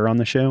my daughter on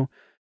the show.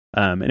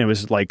 And it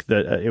was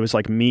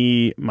like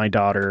me, my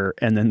daughter,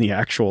 and then the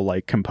actual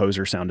like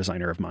composer, sound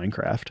designer of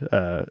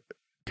Minecraft,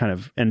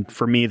 and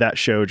for me, that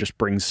show just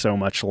brings so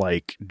much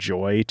like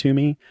joy to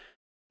me.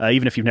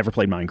 Even if you've never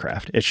played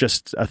Minecraft, it's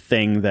just a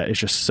thing that is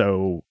just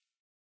so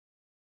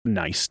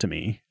nice to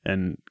me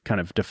and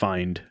kind of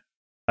defined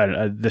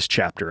this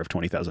chapter of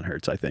 20,000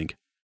 Hertz, I think.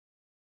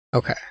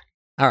 Okay.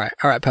 All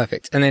right.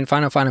 Perfect. And then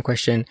final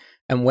question.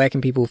 And where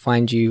can people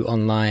find you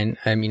online?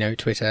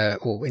 Twitter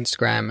or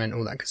Instagram and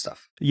all that good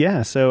stuff.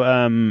 Yeah. So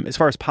as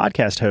far as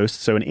podcast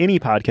hosts, so in any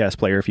podcast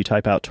player, if you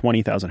type out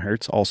 20,000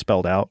 Hertz, all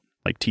spelled out,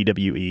 like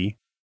TWE,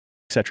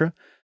 etc.,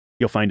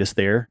 you'll find us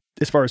there.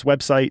 As far as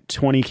website,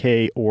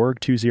 20k.org,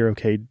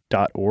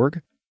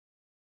 20k.org.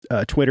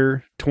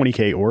 Twitter,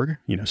 20k.org,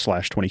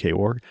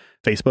 /20k.org.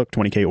 Facebook,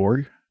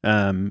 20k.org.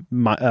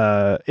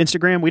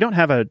 Instagram, we don't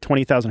have a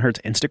 20,000 Hertz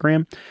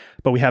Instagram,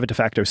 but we have a De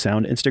Facto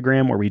Sound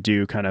Instagram where we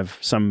do kind of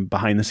some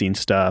behind the scenes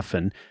stuff.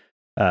 And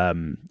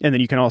then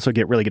you can also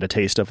get a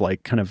taste of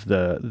like kind of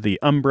the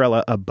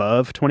umbrella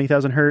above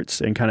 20,000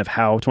 Hertz and kind of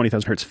how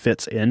 20,000 Hertz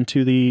fits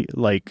into the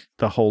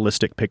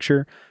holistic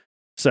picture.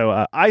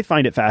 So I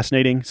find it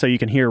fascinating. So you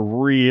can hear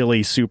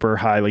really super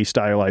highly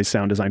stylized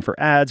sound design for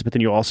ads, but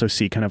then you also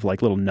see kind of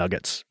like little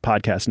nuggets,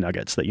 podcast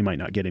nuggets that you might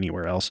not get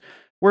anywhere else.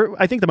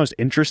 I think the most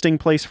interesting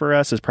place for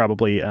us is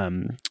probably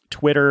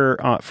Twitter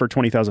for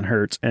 20,000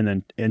 Hertz, and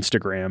then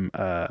Instagram,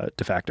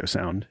 De Facto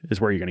Sound is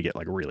where you're going to get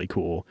like really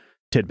cool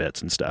tidbits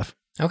and stuff.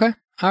 Okay.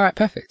 All right.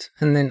 Perfect.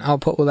 And then I'll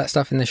put all that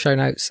stuff in the show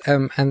notes.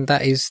 And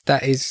that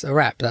is a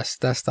wrap. That's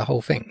the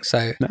whole thing.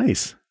 So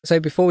nice. So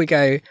before we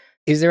go,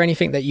 is there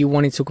anything that you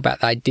wanted to talk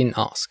about that I didn't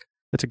ask?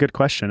 That's a good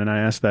question. And I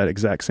asked that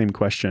exact same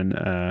question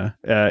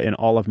in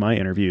all of my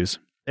interviews.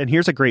 And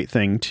here's a great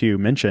thing to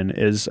mention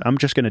is I'm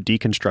just going to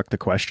deconstruct the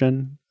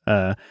question.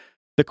 The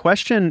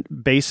question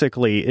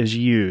basically is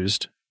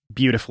used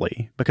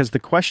beautifully because the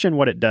question,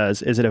 what it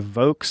does is it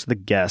evokes the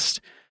guest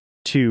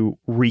to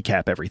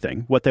recap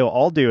everything. What they'll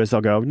all do is they'll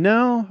go,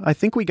 no, I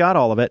think we got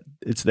all of it.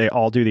 They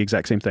all do the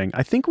exact same thing.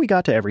 I think we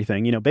got to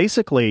everything,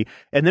 basically.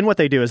 And then what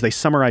they do is they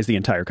summarize the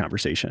entire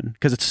conversation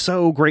because it's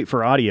so great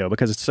for audio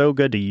because it's so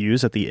good to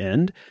use at the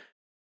end.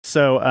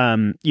 So,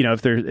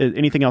 if there's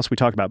anything else we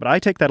talk about, but I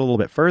take that a little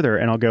bit further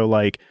and I'll go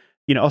like,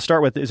 I'll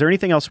start with, is there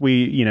anything else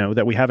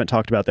that we haven't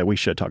talked about that we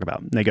should talk about?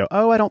 And they go,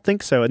 oh, I don't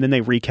think so. And then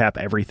they recap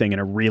everything in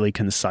a really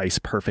concise,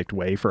 perfect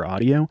way for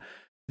audio.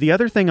 The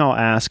other thing I'll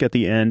ask at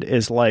the end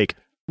is like,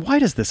 why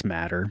does this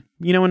matter?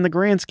 In the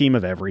grand scheme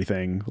of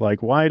everything,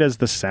 like, why does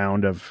the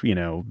sound of,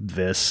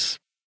 this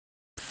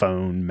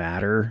phone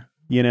matter?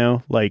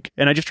 And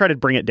I just try to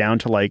bring it down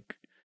to like,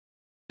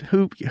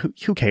 who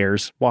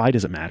cares? Why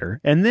does it matter?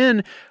 And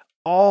then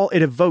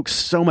it evokes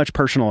so much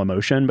personal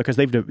emotion because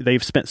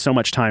they've spent so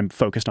much time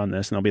focused on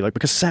this, and they'll be like,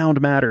 because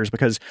sound matters,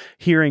 because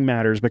hearing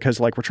matters,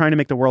 because like we're trying to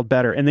make the world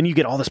better. And then you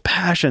get all this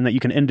passion that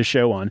you can end a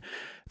show on.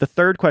 The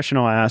third question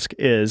I'll ask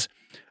is,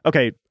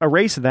 okay,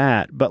 erase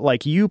that, but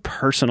like you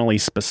personally,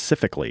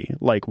 specifically,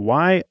 like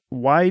why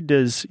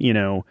does,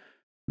 why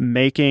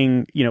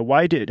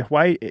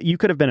you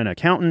could have been an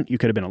accountant, you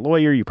could have been a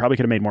lawyer, you probably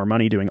could have made more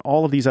money doing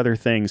all of these other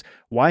things.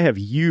 Why have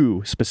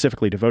you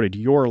specifically devoted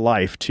your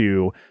life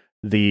to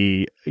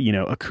the,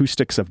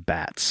 acoustics of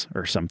bats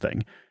or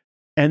something?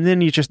 And then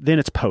then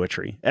it's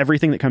poetry.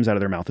 Everything that comes out of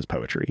their mouth is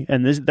poetry.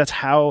 And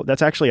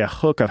that's actually a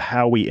hook of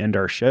how we end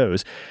our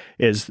shows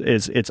is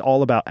it's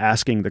all about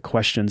asking the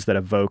questions that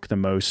evoke the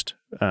most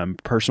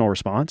personal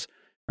response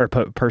or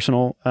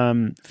personal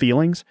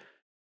feelings,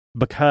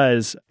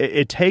 because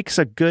it takes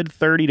a good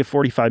 30 to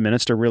 45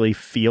 minutes to really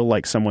feel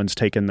like someone's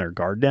taken their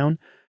guard down.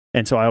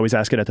 And so I always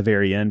ask it at the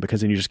very end,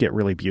 because then you just get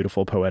really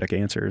beautiful poetic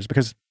answers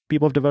because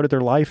people have devoted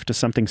their life to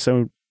something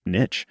so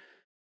niche.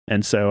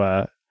 And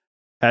so,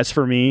 as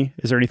for me,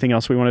 is there anything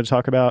else we wanted to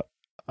talk about?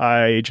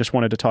 I just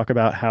wanted to talk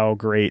about how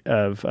great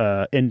of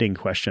ending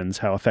questions,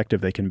 how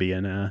effective they can be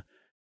in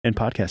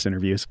podcast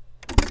interviews.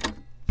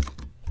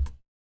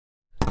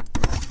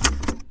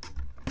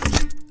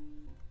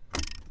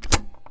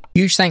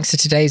 Huge thanks to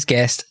today's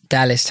guest,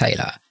 Dallas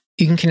Taylor.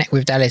 You can connect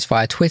with Dallas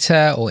via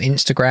Twitter or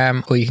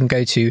Instagram, or you can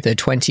go to the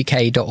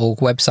 20k.org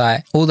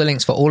website. All the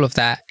links for all of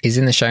that is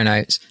in the show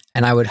notes.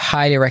 And I would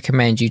highly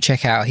recommend you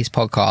check out his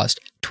podcast,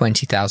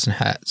 20,000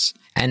 Hertz.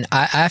 And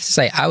I have to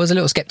say, I was a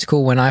little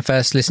skeptical when I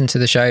first listened to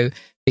the show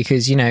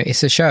because,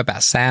 it's a show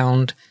about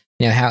sound.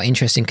 How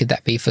interesting could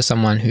that be for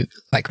someone who,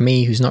 like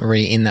me, who's not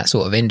really in that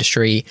sort of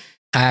industry?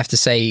 I have to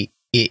say,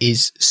 it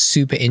is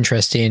super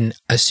interesting.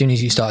 As soon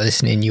as you start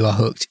listening, you are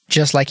hooked.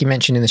 Just like you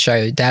mentioned in the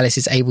show, Dallas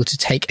is able to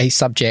take a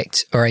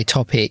subject or a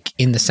topic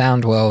in the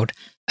sound world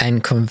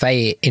and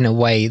convey it in a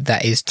way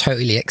that is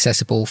totally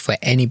accessible for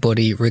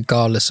anybody,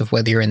 regardless of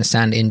whether you're in the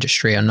sound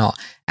industry or not.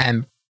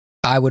 And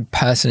I would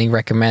personally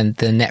recommend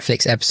the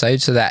Netflix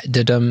episode. So that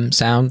da-dum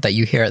sound that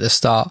you hear at the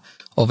start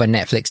of a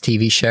Netflix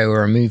TV show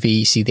or a movie,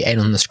 you see the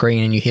end on the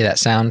screen and you hear that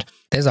sound.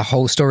 There's a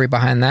whole story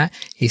behind that.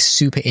 It's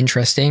super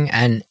interesting.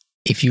 And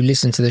if you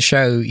listen to the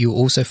show, you'll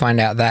also find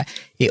out that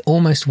it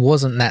almost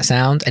wasn't that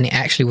sound, and it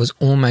actually was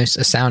almost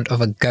a sound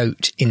of a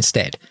goat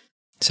instead.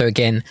 So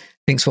again,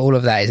 links for all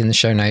of that is in the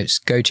show notes.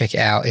 Go check it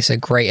out. It's a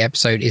great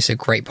episode. It's a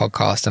great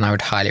podcast, and I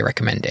would highly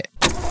recommend it.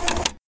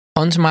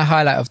 On to my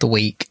highlight of the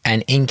week,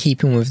 and in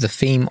keeping with the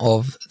theme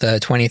of the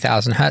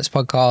 20,000 Hertz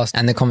podcast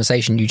and the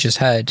conversation you just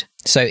heard.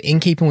 So in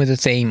keeping with the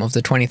theme of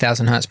the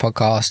 20,000 Hertz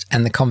podcast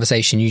and the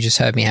conversation you just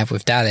heard me have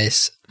with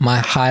Dallas, my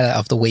highlight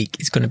of the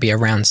week is going to be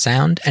around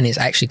sound, and it's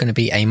actually going to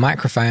be a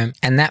microphone,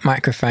 and that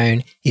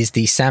microphone is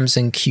the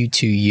Samsung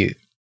Q2U.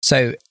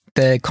 So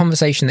the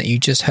conversation that you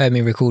just heard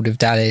me record with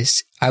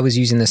Dallas, I was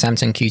using the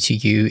Samsung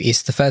Q2U.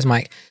 It's the first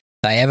mic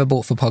that I ever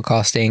bought for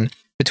podcasting.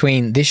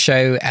 Between this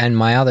show and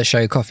my other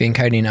show, Coffee and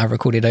Coding, I've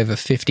recorded over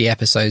 50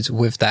 episodes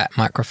with that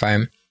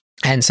microphone.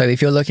 And so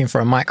if you're looking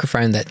for a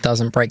microphone that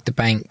doesn't break the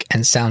bank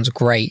and sounds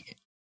great,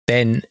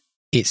 then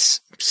it's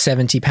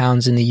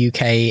 £70 in the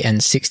UK and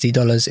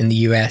 $60 in the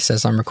US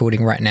as I'm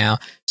recording right now.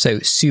 So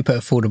super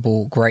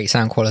affordable, great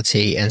sound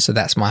quality. And so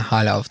that's my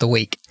highlight of the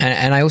week.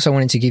 And I also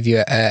wanted to give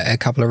you a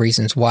couple of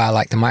reasons why I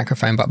like the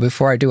microphone. But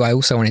before I do, I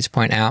also wanted to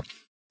point out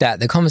that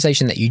the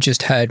conversation that you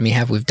just heard me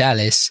have with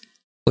Dallas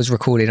was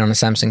recorded on a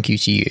Samsung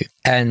Q2U.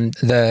 And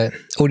the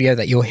audio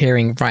that you're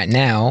hearing right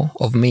now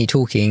of me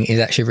talking is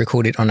actually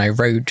recorded on a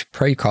Rode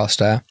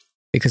Procaster,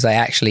 because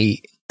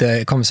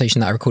the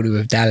conversation that I recorded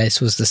with Dallas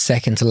was the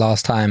second to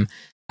last time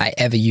I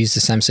ever used the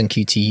Samsung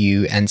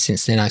Q2U, and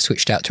since then I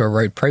switched out to a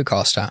Rode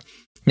Procaster.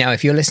 Now,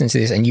 if you're listening to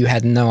this and you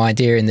had no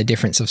idea in the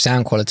difference of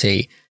sound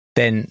quality,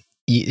 then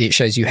it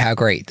shows you how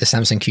great the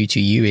Samsung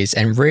Q2U is.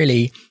 And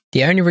really,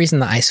 the only reason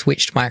that I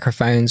switched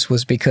microphones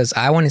was because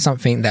I wanted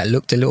something that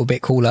looked a little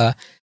bit cooler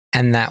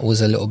and that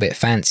was a little bit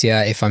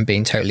fancier, if I'm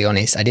being totally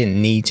honest. I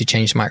didn't need to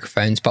change the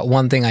microphones, but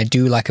one thing I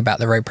do like about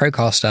the Rode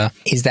Procaster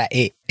is that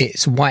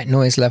its white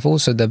noise level,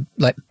 so the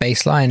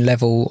baseline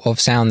level of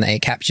sound that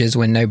it captures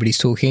when nobody's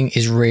talking,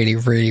 is really,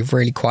 really,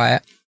 really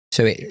quiet.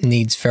 So it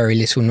needs very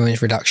little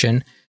noise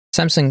reduction.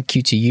 Samsung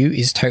Q2U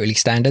is totally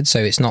standard, so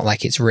it's not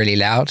like it's really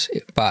loud,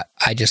 but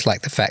I just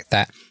like the fact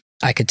that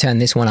I could turn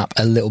this one up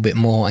a little bit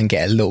more and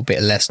get a little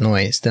bit less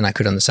noise than I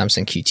could on the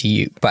Samsung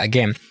Q2U. But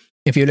again,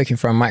 if you're looking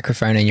for a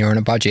microphone and you're on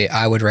a budget,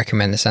 I would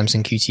recommend the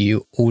Samsung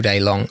Q2U all day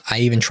long. I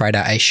even tried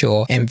out a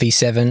Shure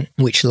MV7,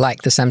 which,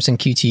 like the Samsung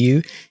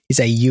Q2U, is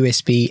a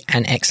USB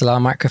and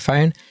XLR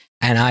microphone.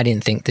 And I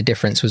didn't think the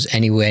difference was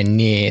anywhere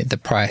near the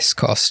price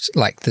cost.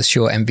 Like the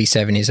Shure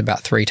MV7 is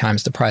about 3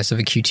 times the price of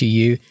a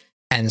Q2U.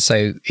 And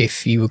so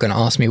if you were going to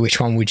ask me which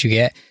one would you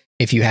get,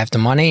 if you have the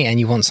money and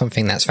you want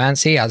something that's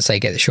fancy, I'd say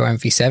get the Shure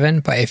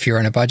MV7. But if you're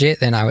on a budget,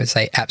 then I would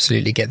say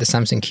absolutely get the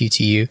Samsung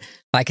Q2U.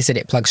 Like I said,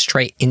 it plugs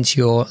straight into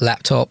your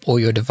laptop or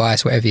your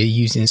device, whatever you're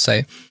using.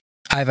 So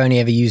I've only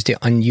ever used it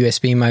on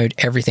USB mode.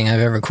 Everything I've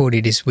ever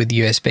recorded is with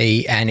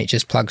USB, and it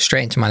just plugs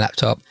straight into my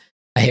laptop.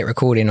 I hit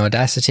record in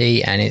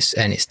Audacity and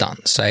it's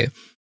done. So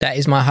that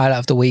is my highlight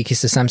of the week,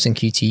 is the Samsung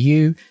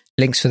Q2U.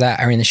 Links for that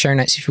are in the show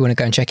notes if you want to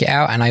go and check it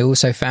out. And I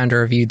also found a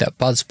review that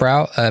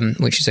Buzzsprout,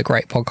 which is a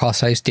great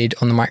podcast host, did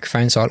on the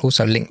microphone. So I'll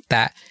also link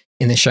that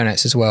in the show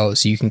notes as well,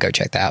 so you can go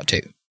check that out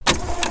too.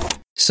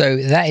 So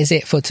that is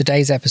it for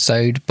today's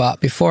episode.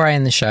 But before I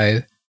end the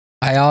show,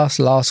 I asked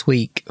last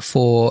week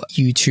for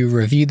you to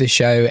review the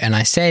show. And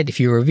I said, if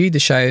you reviewed the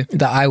show,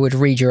 that I would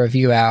read your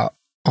review out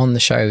on the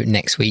show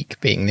next week,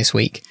 being this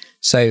week.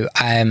 So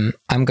I'm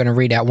going to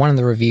read out one of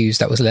the reviews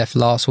that was left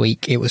last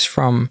week. It was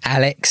from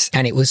Alex,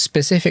 and it was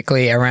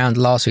specifically around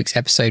last week's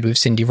episode with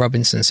Cindy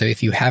Robinson. So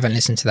if you haven't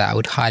listened to that, I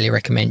would highly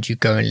recommend you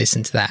go and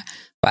listen to that.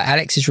 But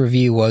Alex's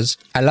review was,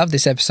 I love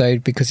this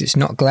episode because it's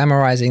not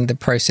glamorizing the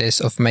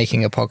process of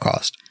making a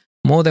podcast.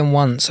 More than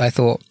once I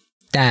thought,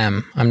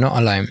 damn, I'm not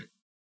alone.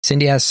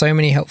 Cindy has so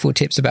many helpful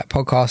tips about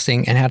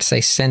podcasting and how to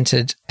stay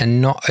centered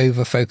and not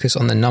over focus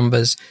on the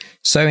numbers.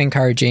 So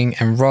encouraging.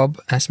 And Rob,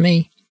 that's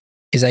me,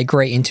 is a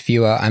great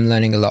interviewer I'm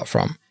learning a lot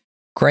from.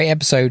 Great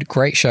episode,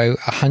 great show,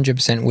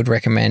 100% would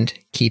recommend.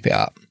 Keep it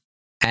up.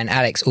 And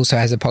Alex also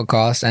has a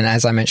podcast. And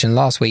as I mentioned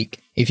last week,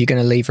 if you're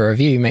going to leave a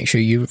review, make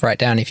sure you write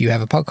down if you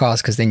have a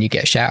podcast, because then you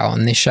get a shout out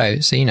on this show.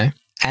 So, you know.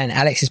 And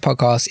Alex's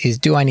podcast is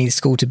Do I Need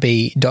School to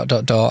Be ...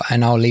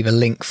 And I'll leave a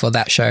link for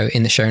that show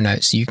in the show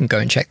notes, so you can go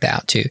and check that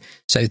out too.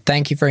 So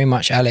thank you very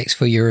much, Alex,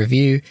 for your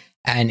review.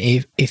 And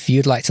if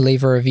you'd like to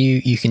leave a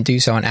review, you can do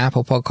so on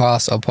Apple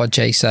Podcasts or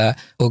Podchaser,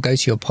 or go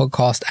to your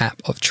podcast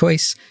app of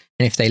choice.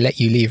 And if they let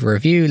you leave a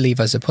review, leave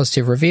us a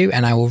positive review,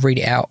 and I will read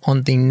it out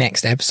on the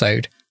next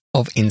episode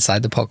of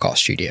Inside the Podcast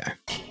Studio.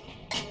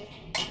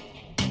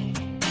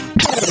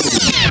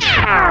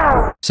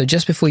 So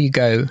just before you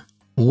go,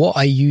 what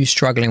are you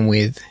struggling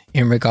with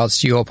in regards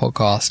to your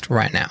podcast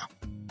right now?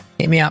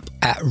 Hit me up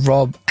at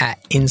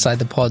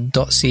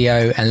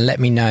rob@insidethepod.co and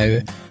let me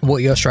know what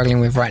you're struggling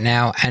with right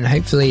now, and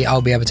hopefully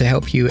I'll be able to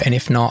help you. And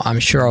if not, I'm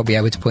sure I'll be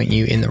able to point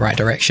you in the right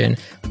direction.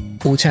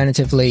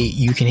 Alternatively,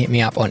 you can hit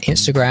me up on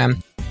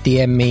Instagram,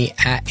 DM me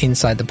at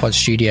Inside the Pod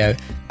Studio.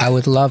 I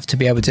would love to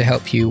be able to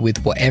help you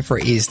with whatever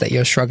it is that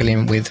you're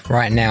struggling with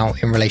right now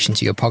in relation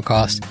to your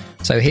podcast.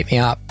 So hit me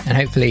up and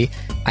hopefully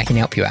I can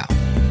help you out.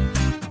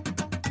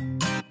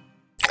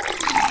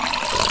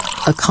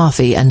 A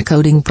Coffee and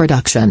Coding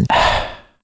production.